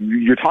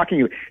you're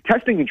talking,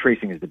 testing and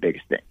tracing is the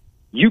biggest thing.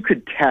 You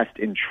could test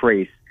and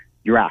trace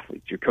your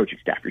athletes, your coaching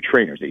staff, your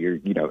trainers,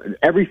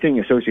 everything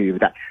associated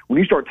with that. When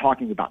you start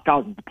talking about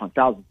thousands upon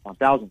thousands upon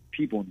thousands of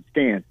people in the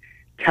stands,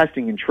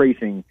 testing and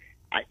tracing,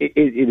 it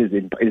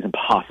is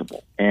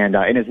impossible. And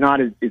it's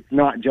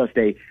not just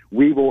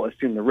we will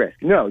assume the risk.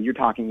 No, you're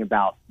talking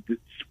about the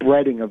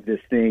spreading of this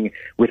thing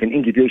with an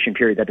incubation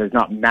period that does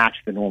not match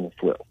the normal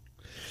flu.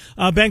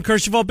 Ben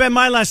Kercheval. Ben,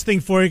 my last thing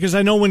for you, because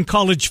I know when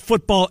college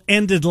football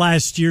ended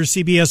last year,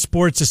 CBS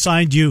Sports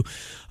assigned you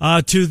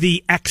to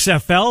the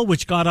XFL,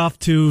 which got off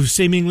to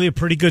seemingly a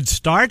pretty good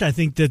start. I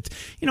think that,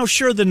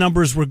 sure, the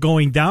numbers were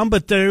going down,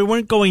 but they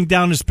weren't going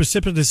down as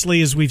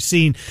precipitously as we've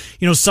seen,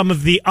 some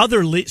of the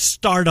other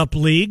startup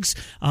leagues,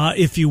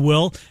 if you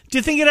will. Do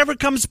you think it ever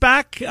comes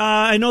back?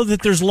 I know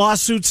that there's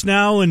lawsuits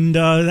now, and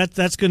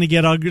that's going to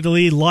get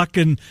ugly. Luck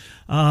and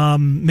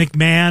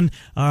McMahon,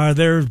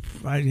 they're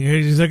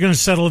going to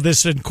settle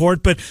this in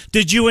court. But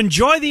did you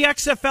enjoy the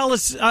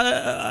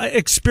XFL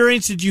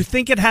experience? Did you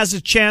think it has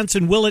a chance,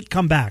 and will it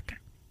come back?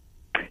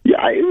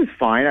 Yeah, it was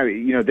fine. I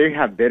mean, they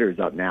have bidders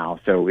up now,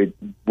 so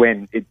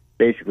when it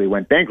basically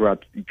went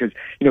bankrupt because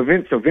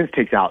Vince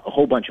takes out a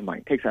whole bunch of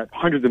money, takes out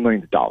hundreds of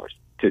millions of dollars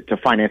to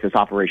finance this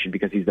operation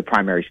because he's the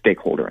primary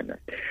stakeholder in this.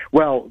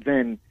 Well,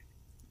 then,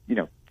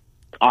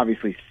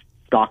 obviously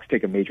stocks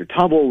take a major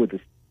tumble with the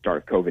start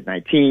of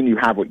COVID-19. You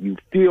have what you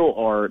feel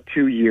are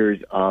 2 years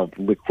of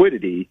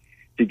liquidity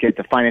to get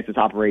to finance this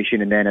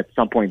operation, and then at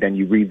some point, then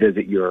you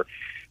revisit your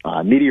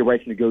media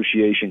rights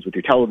negotiations with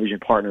your television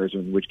partners,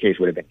 in which case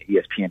would have been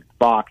ESPN and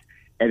Fox,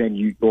 and then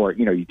you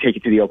take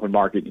it to the open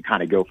market and you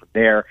kind of go from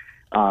there.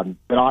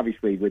 But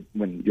obviously,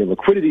 when your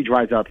liquidity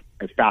dries up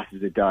as fast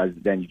as it does,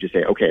 then you just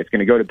say, okay, it's going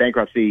to go to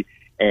bankruptcy,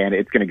 and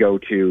it's going to go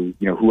to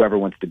whoever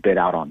wants to bid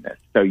out on this.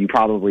 So you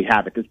probably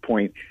have at this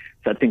point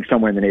I think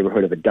somewhere in the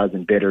neighborhood of a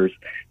dozen bidders.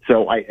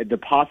 So the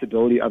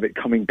possibility of it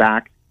coming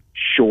back,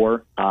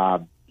 sure.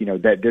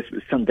 That this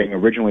was something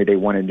originally they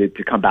wanted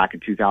to come back in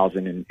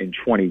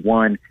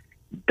 2021.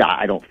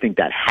 I don't think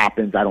that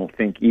happens. I don't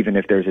think even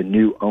if there's a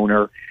new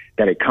owner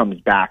that it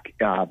comes back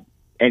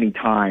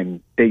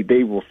anytime.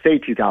 They will say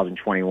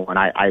 2021.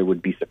 I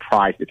would be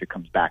surprised if it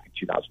comes back in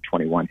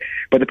 2021.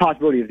 But the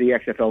possibility of the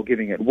XFL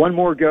giving it one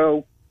more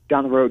go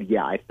down the road,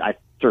 yeah, I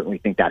certainly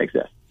think that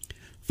exists.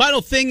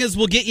 Final thing is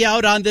we'll get you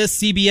out on this.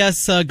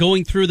 CBS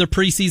going through the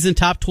preseason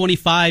top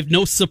 25.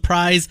 No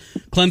surprise,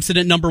 Clemson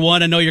at number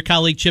 1. I know your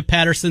colleague Chip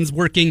Patterson's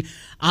working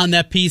on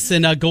that piece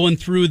and going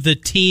through the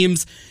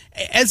teams.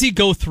 As you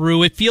go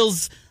through, it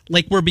feels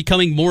like we're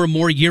becoming more and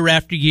more year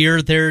after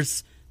year.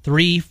 There's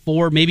 3,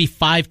 4, maybe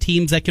 5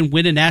 teams that can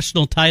win a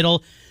national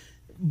title.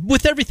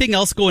 With everything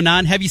else going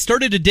on, have you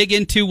started to dig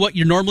into what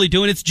you're normally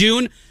doing? It's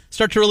June.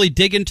 Start to really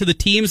dig into the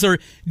teams, or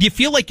do you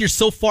feel like you're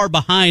so far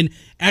behind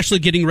actually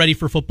getting ready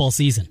for football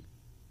season?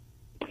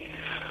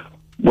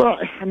 Well,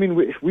 I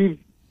mean,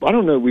 I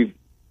don't know we've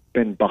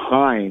been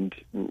behind.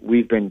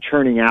 We've been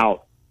churning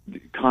out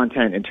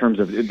content in terms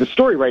of the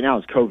story right now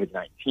is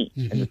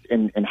COVID-19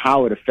 and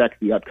how it affects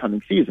the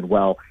upcoming season.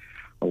 Well,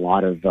 a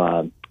lot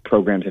of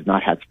programs have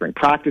not had spring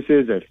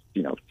practices.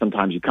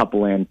 Sometimes you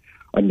couple in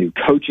a new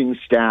coaching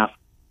staff.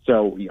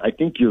 So I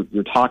think you're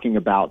talking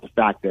about the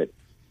fact that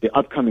the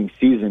upcoming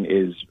season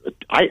is,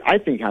 I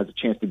think, has a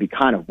chance to be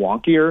kind of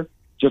wonkier,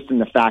 just in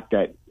the fact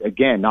that,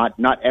 again,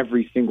 not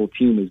every single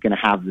team is going to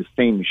have the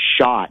same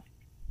shot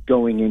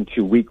going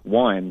into week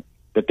 1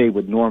 that they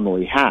would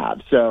normally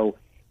have. So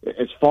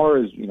as far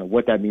as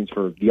what that means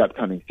for the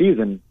upcoming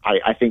season,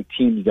 I think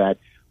teams that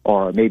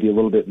are maybe a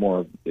little bit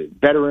more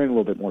veteran, a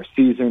little bit more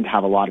seasoned,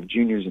 have a lot of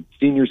juniors and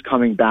seniors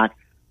coming back,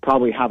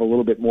 probably have a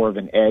little bit more of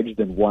an edge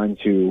than ones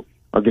who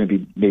are going to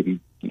be maybe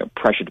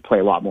pressured to play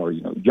a lot more,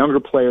 younger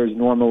players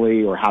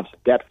normally, or have some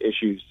depth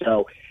issues.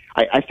 So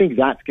I think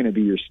that's going to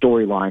be your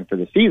storyline for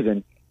the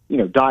season,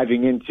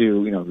 diving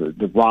into,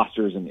 the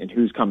rosters and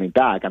who's coming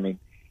back. I mean,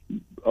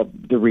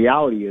 the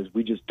reality is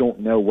we just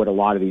don't know what a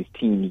lot of these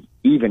teams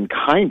even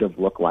kind of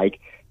look like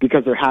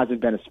because there hasn't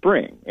been a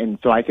spring. And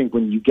so I think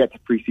when you get to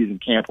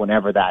preseason camp,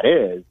 whenever that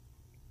is,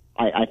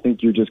 I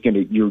think you're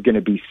going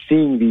to be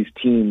seeing these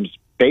teams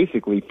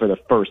basically for the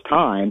first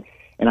time.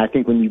 And I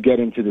think when you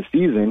get into the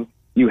season,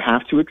 you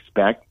have to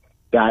expect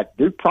that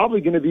there's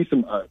probably going to be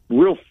some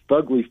real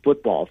fugly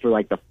football for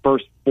like the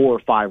first 4 or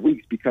 5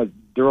 weeks because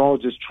they're all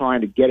just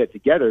trying to get it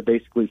together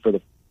basically for the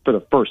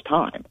first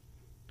time.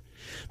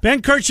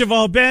 Ben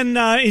Kercheval. Ben,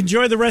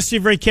 enjoy the rest of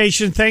your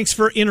vacation. Thanks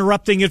for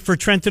interrupting it for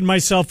Trent and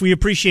myself. We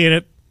appreciate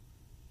it.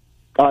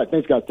 All right,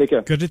 thanks, guys. Take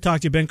care. Good to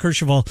talk to you, Ben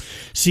Kercheval,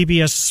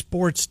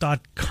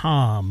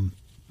 CBSSports.com.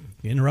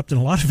 Interrupting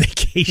a lot of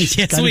vacations.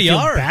 Yes, we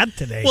are. Bad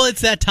today. Well,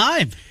 it's that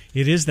time.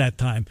 It is that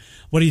time.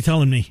 What are you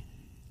telling me?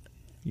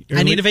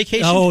 I need a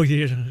vacation. Oh,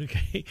 yeah,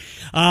 okay.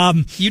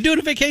 You doing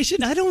a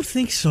vacation? I don't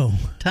think so.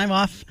 Time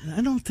off?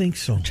 I don't think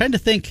so. I'm trying to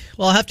think.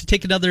 Well, I'll have to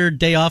take another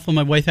day off when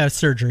my wife has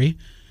surgery.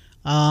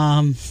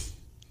 Haven't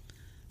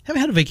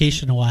had a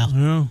vacation in a while.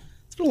 No.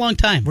 It's been a long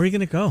time. Where are you going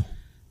to go?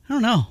 I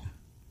don't know.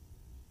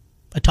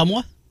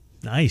 Atumwa?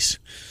 Nice.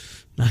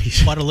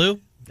 Waterloo?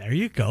 There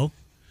you go.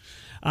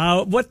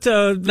 Not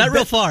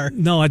real far.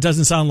 No, it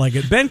doesn't sound like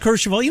it. Ben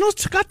Kercheval,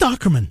 Scott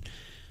Dockerman,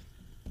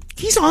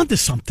 he's on to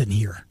something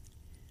here.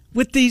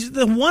 With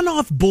the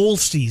one-off bowl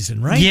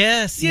season, right?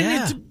 Yes,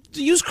 yeah.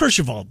 To use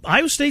Kercheval,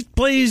 Iowa State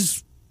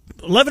plays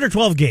 11 or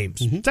 12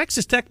 games. Mm-hmm.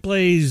 Texas Tech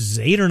plays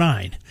 8 or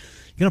 9.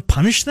 You're going to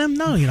punish them?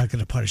 No, you're not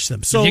going to punish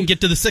them. So you didn't get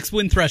to the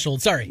 6-win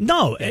threshold. Sorry.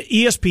 No,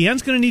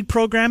 ESPN's going to need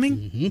programming.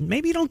 Mm-hmm.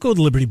 Maybe you don't go to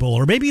the Liberty Bowl,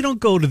 or maybe you don't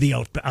go to the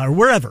or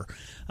wherever,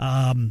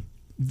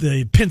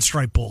 the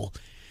Pinstripe Bowl.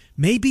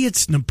 Maybe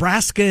it's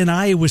Nebraska and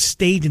Iowa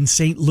State in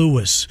St.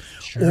 Louis,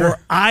 or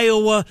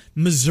Iowa,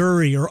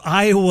 Missouri, or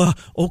Iowa,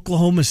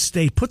 Oklahoma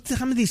State. Put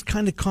some of these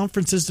kind of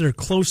conferences that are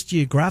close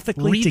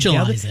geographically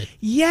together. Regionalize it.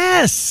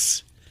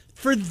 Yes.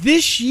 For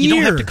this year. You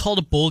don't have to call it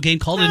a bowl game,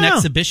 call it an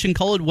exhibition,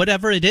 call it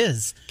whatever it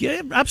is.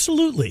 Yeah,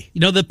 absolutely.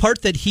 The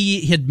part that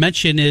he had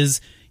mentioned is,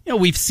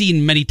 we've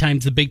seen many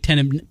times the Big Ten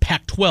and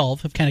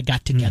Pac-12 have kind of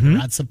got together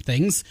on some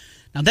things.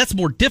 Now, that's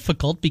more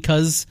difficult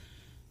because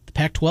the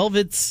Pac-12,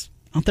 it's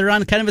out there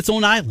on kind of its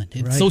own island.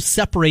 It's so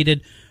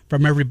separated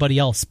from everybody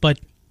else. But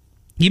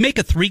you make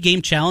a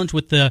 3-game challenge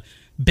with the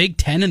Big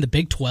Ten and the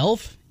Big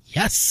 12?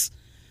 Yes.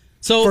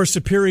 So for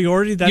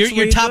superiority, that's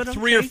your top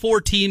 3 or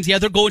 4 teams. Yeah,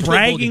 they're going to a bowl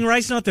bragging game.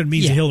 rights. Not that it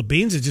means a hill of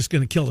beans. It's just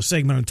going to kill the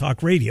segment on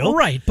talk radio,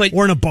 right? But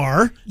or in a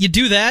bar. You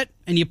do that,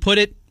 and you put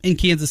it in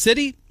Kansas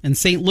City and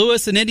St.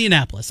 Louis and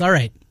Indianapolis. All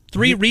right,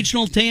 3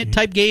 regional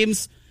type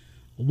games.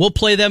 We'll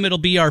play them. It'll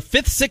be our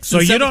 5th, 6th, so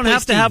and 7th you don't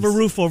have to teams. have a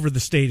roof over the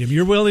stadium.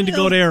 You're willing to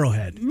go to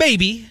Arrowhead.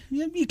 Maybe.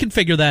 You can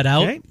figure that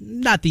out. Okay.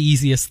 Not the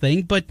easiest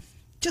thing, but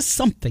just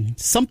something.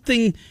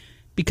 Something,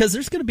 because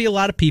there's going to be a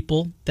lot of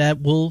people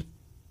that will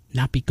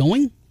not be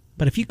going.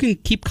 But if you can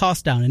keep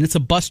costs down, and it's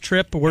a bus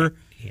trip or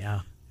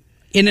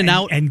in and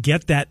out. And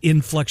get that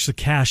influx of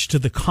cash to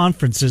the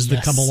conferences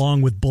that come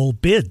along with bowl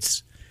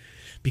bids.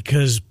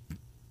 Because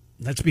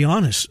let's be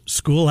honest,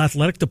 school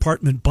athletic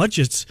department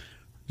budgets,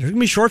 there's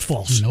going to be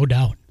shortfalls. No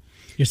doubt.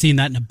 You're seeing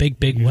that in a big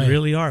way. You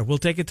really are. We'll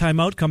take a time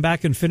out, come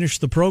back and finish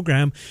the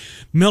program.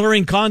 Miller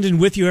and Condon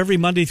with you every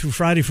Monday through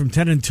Friday from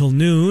 10 until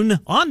noon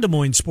on Des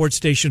Moines Sports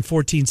Station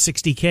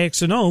 1460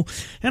 KXNO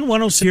and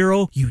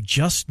 106.0. You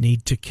just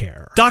need to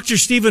care. Dr.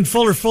 Stephen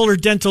Fuller,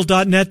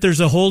 FullerDental.net.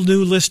 There's a whole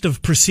new list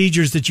of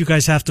procedures that you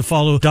guys have to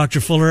follow.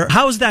 Dr. Fuller,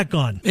 how's that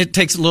gone? It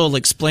takes a little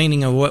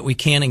explaining of what we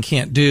can and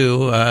can't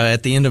do.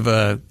 At the end of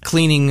a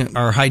cleaning,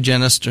 our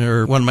hygienist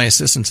or one of my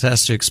assistants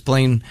has to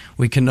explain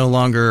we can no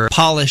longer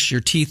polish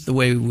your teeth the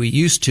way we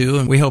used to,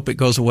 and we hope it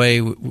goes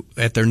away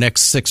at their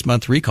next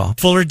 6-month recall.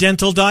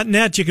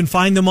 FullerDental.net. You can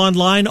find them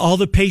online. All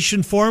the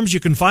patient forms, you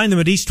can find them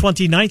at East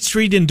 29th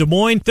Street in Des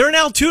Moines. They're in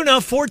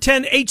Altoona,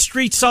 410 8th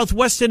Street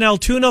Southwest in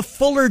Altoona.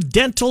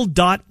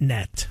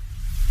 FullerDental.net.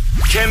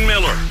 Ken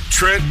Miller,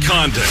 Trent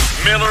Condon,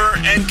 Miller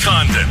and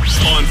Condon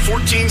on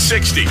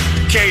 1460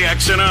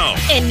 KXNO.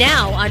 And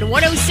now on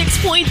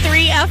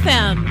 106.3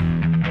 FM.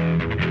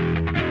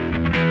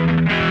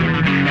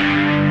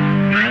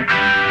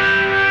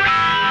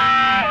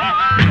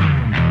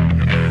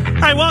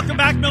 All right, welcome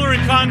back, Miller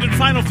and Condon.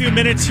 Final few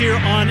minutes here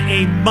on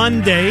a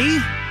Monday.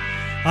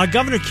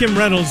 Governor Kim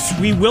Reynolds,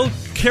 we will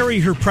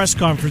carry her press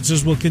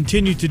conferences, will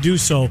continue to do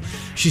so.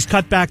 She's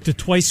cut back to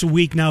twice a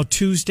week now,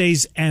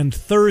 Tuesdays and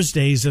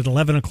Thursdays at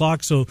 11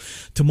 o'clock. So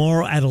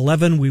tomorrow at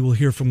 11, we will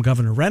hear from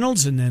Governor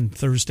Reynolds, and then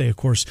Thursday, of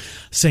course,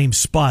 same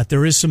spot.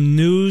 There is some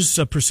news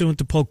pursuant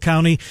to Polk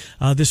County.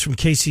 This from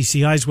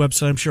KCCI's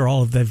website. I'm sure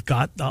all of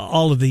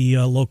the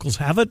locals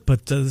have it,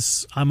 but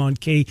I'm on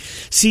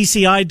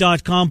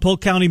KCCI.com.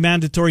 Polk County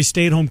mandatory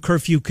stay-at-home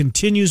curfew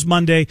continues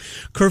Monday.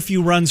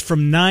 Curfew runs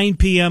from 9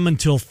 p.m.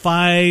 until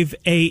 5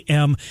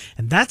 a.m.,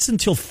 and that's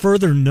until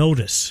further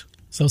notice.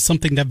 So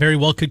something that very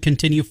well could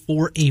continue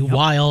for a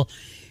while.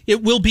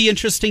 It will be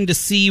interesting to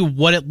see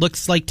what it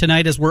looks like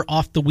tonight as we're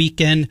off the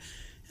weekend.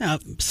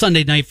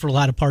 Sunday night for a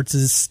lot of parts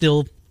is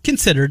still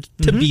considered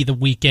to be the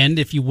weekend,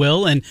 if you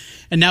will. And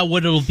now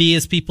what it'll be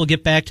as people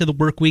get back to the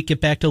work week, get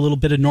back to a little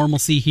bit of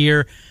normalcy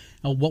here.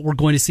 What we're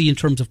going to see in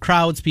terms of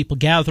crowds, people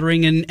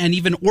gathering, and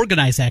even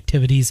organized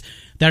activities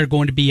that are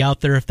going to be out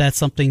there if that's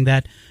something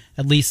that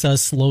at least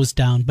slows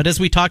down. But as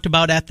we talked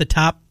about at the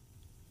top,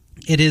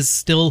 it is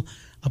still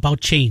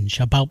about change,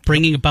 about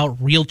bringing about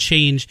real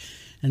change,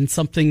 and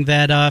something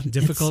that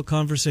difficult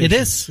conversation. It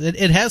is.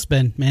 It has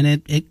been,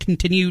 and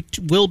it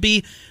will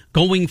be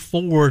going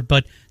forward.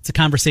 But it's a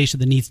conversation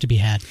that needs to be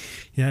had.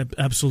 Yeah, it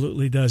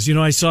absolutely does. You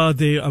know, I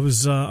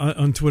was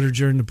on Twitter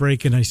during the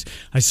break, and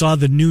I saw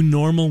the new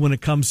normal when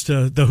it comes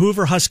to the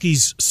Hoover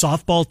Huskies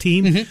softball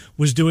team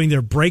was doing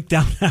their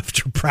breakdown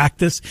after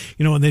practice.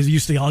 You know, when they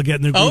used to all get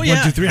in their group,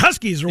 1, 2, 3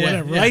 Huskies or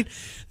whatever, right?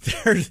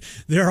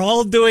 They're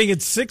all doing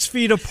it 6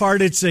 feet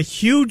apart. It's a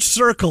huge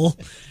circle.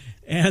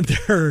 And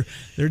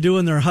they're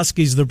doing their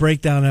Huskies the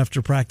breakdown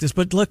after practice.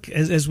 But look,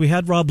 as we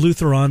had Rob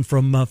Luther on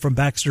from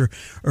Baxter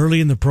early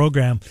in the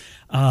program,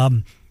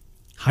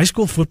 high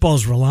school football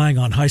is relying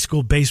on high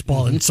school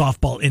baseball and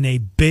softball in a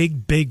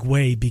big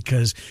way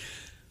because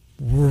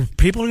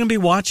people are going to be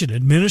watching.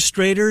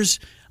 Administrators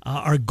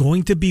are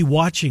going to be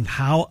watching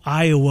how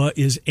Iowa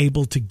is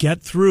able to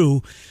get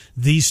through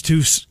these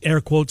two, air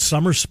quotes,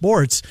 summer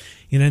sports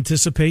in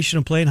anticipation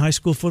of playing high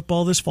school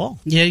football this fall.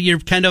 Yeah,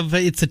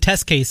 it's a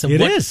test case of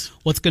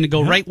what's going to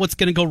go right, what's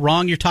going to go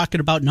wrong. You're talking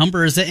about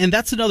numbers, and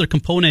that's another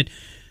component.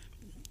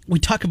 We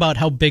talk about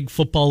how big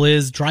football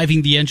is,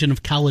 driving the engine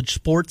of college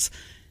sports.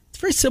 It's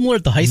very similar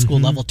at the high school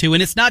level, too,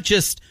 and it's not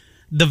just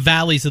the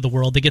Valleys of the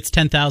world that gets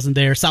 10,000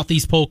 there,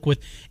 Southeast Polk with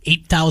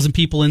 8,000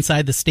 people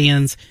inside the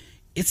stands.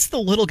 It's the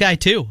little guy,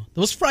 too.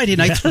 Those Friday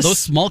nights for those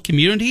small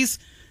communities,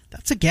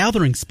 that's a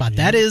gathering spot.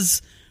 That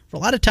is, for a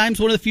lot of times,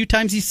 one of the few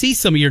times you see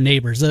some of your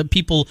neighbors,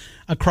 people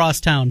across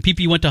town,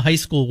 people you went to high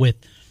school with.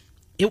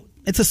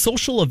 It's a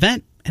social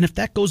event, and if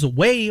that goes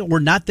away or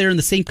not there in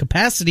the same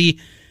capacity,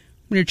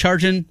 when you're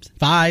charging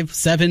 $5,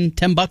 $7,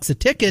 $10 a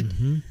ticket,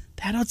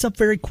 that adds up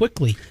very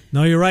quickly.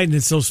 No, you're right. And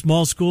it's those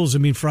small schools. I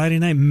mean, Friday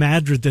night,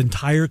 Madrid, the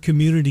entire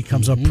community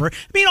comes up. I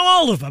mean,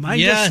 all of them. I'm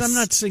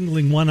not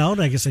singling one out.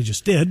 I guess I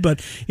just did.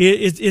 But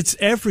it's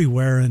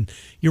everywhere. And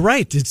you're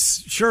right.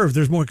 It's sure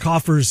there's more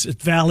coffers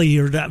at Valley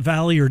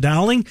or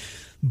Dowling,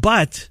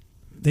 but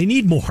they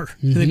need more,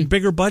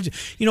 bigger budget.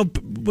 You know,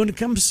 when it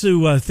comes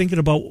to thinking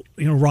about,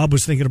 Rob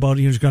was thinking about,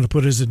 he's going to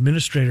put his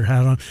administrator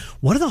hat on.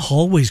 What are the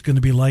hallways going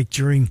to be like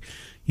during,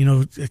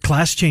 a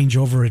class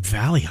changeover at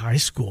Valley High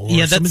School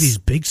or some of these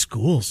big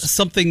schools?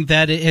 Something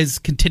that has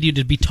continued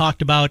to be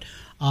talked about.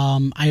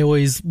 I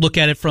always look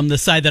at it from the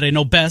side that I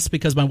know best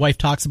because my wife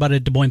talks about it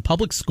at Des Moines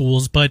Public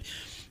Schools. But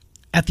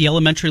at the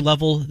elementary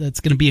level,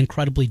 that's going to be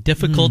incredibly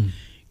difficult.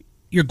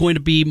 You're going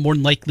to be more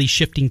than likely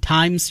shifting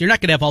times. You're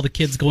not going to have all the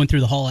kids going through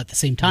the hall at the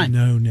same time.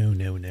 No.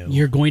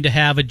 You're going to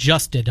have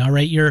adjusted. All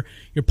right, you're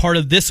part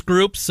of this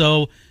group,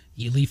 so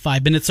you leave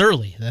 5 minutes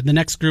early. Then the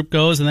next group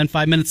goes, and then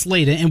 5 minutes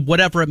late, and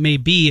whatever it may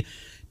be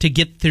to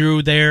get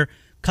through there,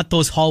 cut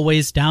those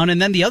hallways down.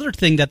 And then the other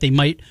thing that they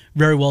might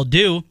very well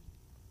do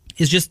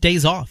is just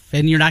days off,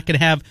 and you're not going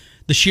to have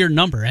the sheer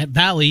number. At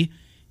Valley,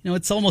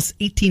 it's almost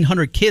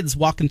 1,800 kids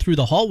walking through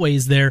the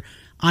hallways there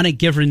on a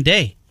given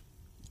day.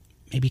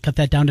 Maybe cut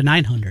that down to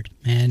 900,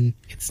 and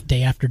it's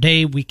day after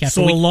day, week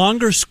after week. So a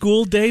longer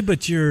school day,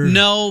 but you're...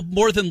 No,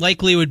 more than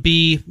likely it would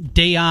be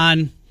day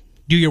on,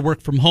 do your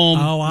work from home.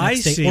 Oh, I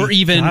next day, see. or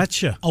even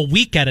Gotcha. a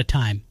week at a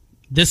time.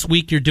 This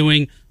week you're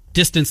doing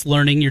distance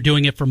learning, you're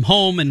doing it from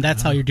home, and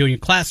that's how you're doing your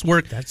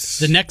classwork.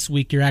 The next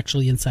week you're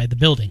actually inside the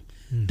building.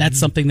 Mm-hmm. That's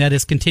something that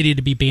has continued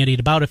to be bandied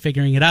about of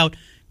figuring it out,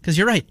 because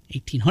you're right,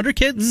 1,800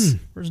 kids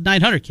versus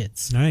 900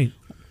 kids. Right.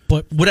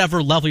 But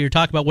whatever level you're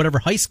talking about, whatever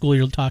high school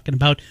you're talking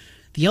about,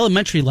 the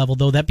elementary level,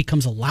 though, that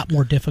becomes a lot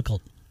more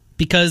difficult,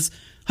 because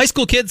high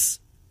school kids,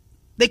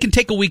 they can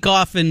take a week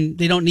off and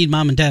they don't need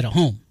mom and dad at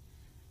home.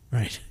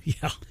 Right.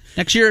 Yeah.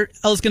 Next year,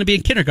 Ella's going to be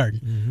in kindergarten.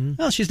 Mm-hmm.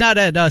 Well, she's not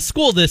at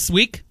school this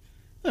week.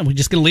 Well, we're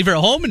just going to leave her at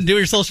home and do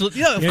her social...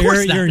 Yeah, of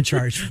course not. You're in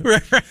charge.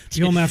 Right.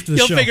 You home after the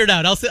show. You'll figure it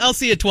out. I'll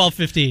see you at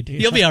 12:15. Yeah.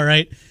 You'll be all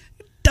right.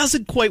 It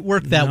doesn't quite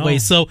work that way.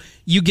 So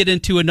you get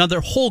into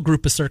another whole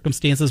group of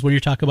circumstances when you're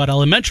talking about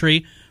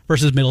elementary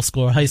versus middle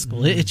school or high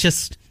school.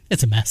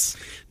 It's a mess.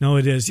 No,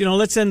 it is.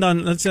 Let's end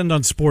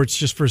on sports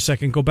just for a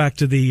second. Go back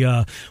to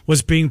the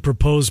what's being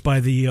proposed by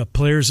the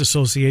Players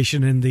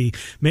Association and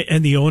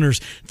the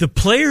owners. The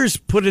players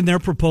put in their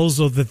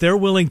proposal that they're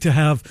willing to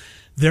have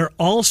their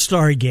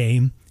All-Star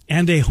game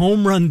and a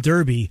home run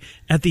derby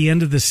at the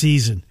end of the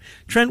season.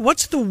 Trent,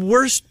 what's the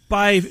worst,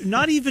 by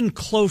not even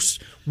close,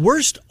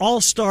 worst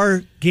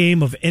All-Star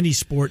game of any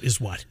sport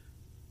is what?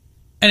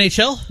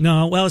 NHL?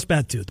 No, well, it's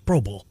bad too. The Pro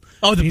Bowl.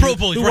 Oh, the Pro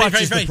Bowl. Who Right.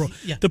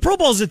 The Pro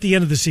Bowl's at the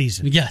end of the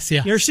season. Yes,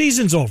 yeah. Your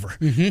season's over.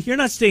 Mm-hmm. You're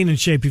not staying in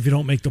shape if you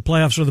don't make the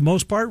playoffs for the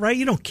most part, right?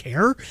 You don't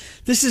care.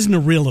 This isn't a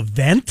real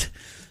event.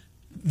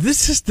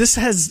 This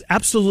has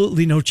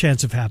absolutely no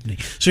chance of happening.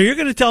 So you're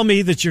going to tell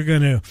me that you're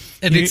going to...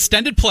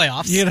 extended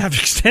playoffs. You're going to have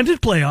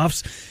extended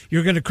playoffs.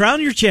 You're going to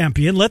crown your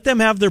champion, let them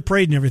have their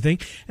parade and everything,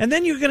 and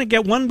then you're going to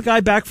get one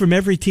guy back from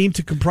every team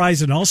to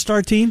comprise an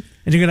all-star team,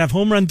 and you're going to have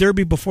home run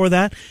derby before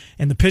that,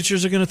 and the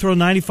pitchers are going to throw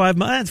 95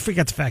 miles.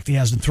 Forget the fact he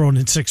hasn't thrown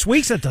in 6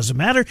 weeks. That doesn't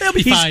matter. He'll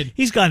be fine.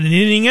 He's got an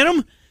inning in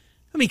him.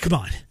 I mean, come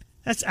on.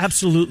 That's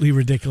absolutely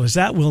ridiculous.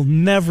 That will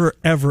never,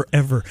 ever,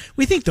 ever.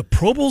 We think the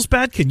Pro Bowl's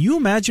bad. Can you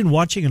imagine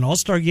watching an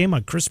All-Star game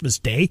on Christmas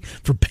Day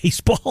for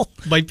baseball?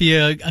 Might be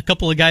a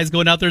couple of guys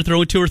going out there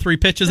throwing 2 or 3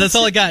 pitches. That's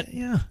all I got.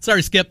 Yeah.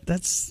 Sorry, Skip.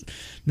 That's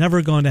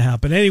never going to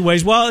happen.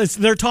 Anyways, well,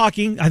 they're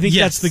talking. I think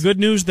that's the good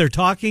news. They're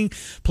talking.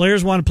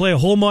 Players want to play a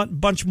whole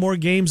bunch more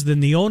games than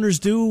the owners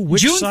do.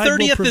 Which June side 30th,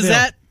 will prevail? is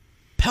that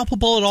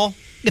palpable at all?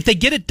 If they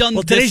get it done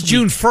this today's week,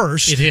 June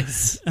 1st. It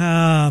is.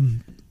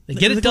 They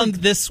get it done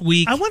this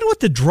week. I wonder what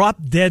the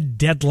drop-dead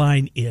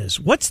deadline is.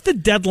 What's the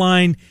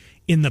deadline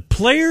in the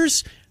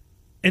players'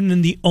 and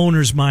in the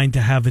owner's mind to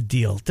have a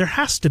deal? There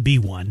has to be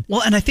one.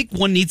 Well, and I think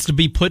one needs to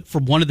be put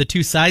from one of the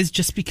two sides,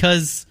 just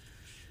because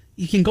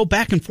you can go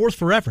back and forth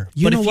forever.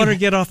 You don't want to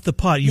get off the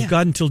pot. You've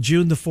got until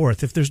June the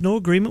 4th. If there's no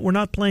agreement, we're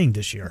not playing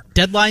this year.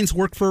 Deadlines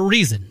work for a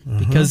reason,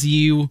 because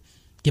you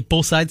get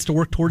both sides to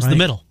work towards the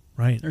middle.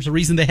 Right. There's a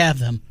reason they have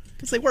them.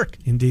 Because they work.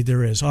 Indeed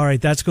there is. All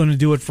right, that's going to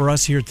do it for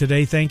us here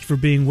today. Thank you for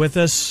being with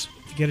us.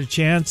 If you get a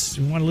chance,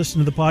 you want to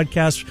listen to the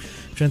podcast,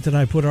 Trent and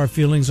I put our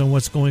feelings on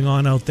what's going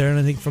on out there, and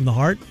I think from the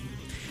heart.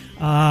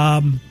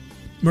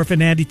 Murph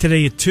and Andy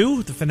today at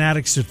 2, the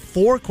Fanatics at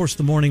 4, of course,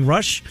 the Morning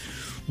Rush.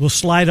 We'll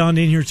slide on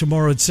in here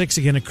tomorrow at 6,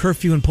 again, a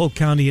curfew in Polk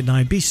County at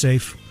 9. Be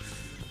safe.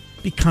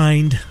 Be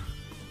kind.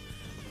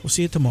 We'll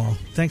see you tomorrow.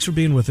 Thanks for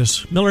being with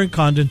us. Miller and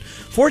Condon,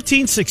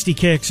 1460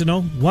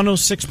 KXNO,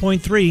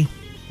 106.3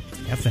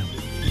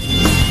 FM.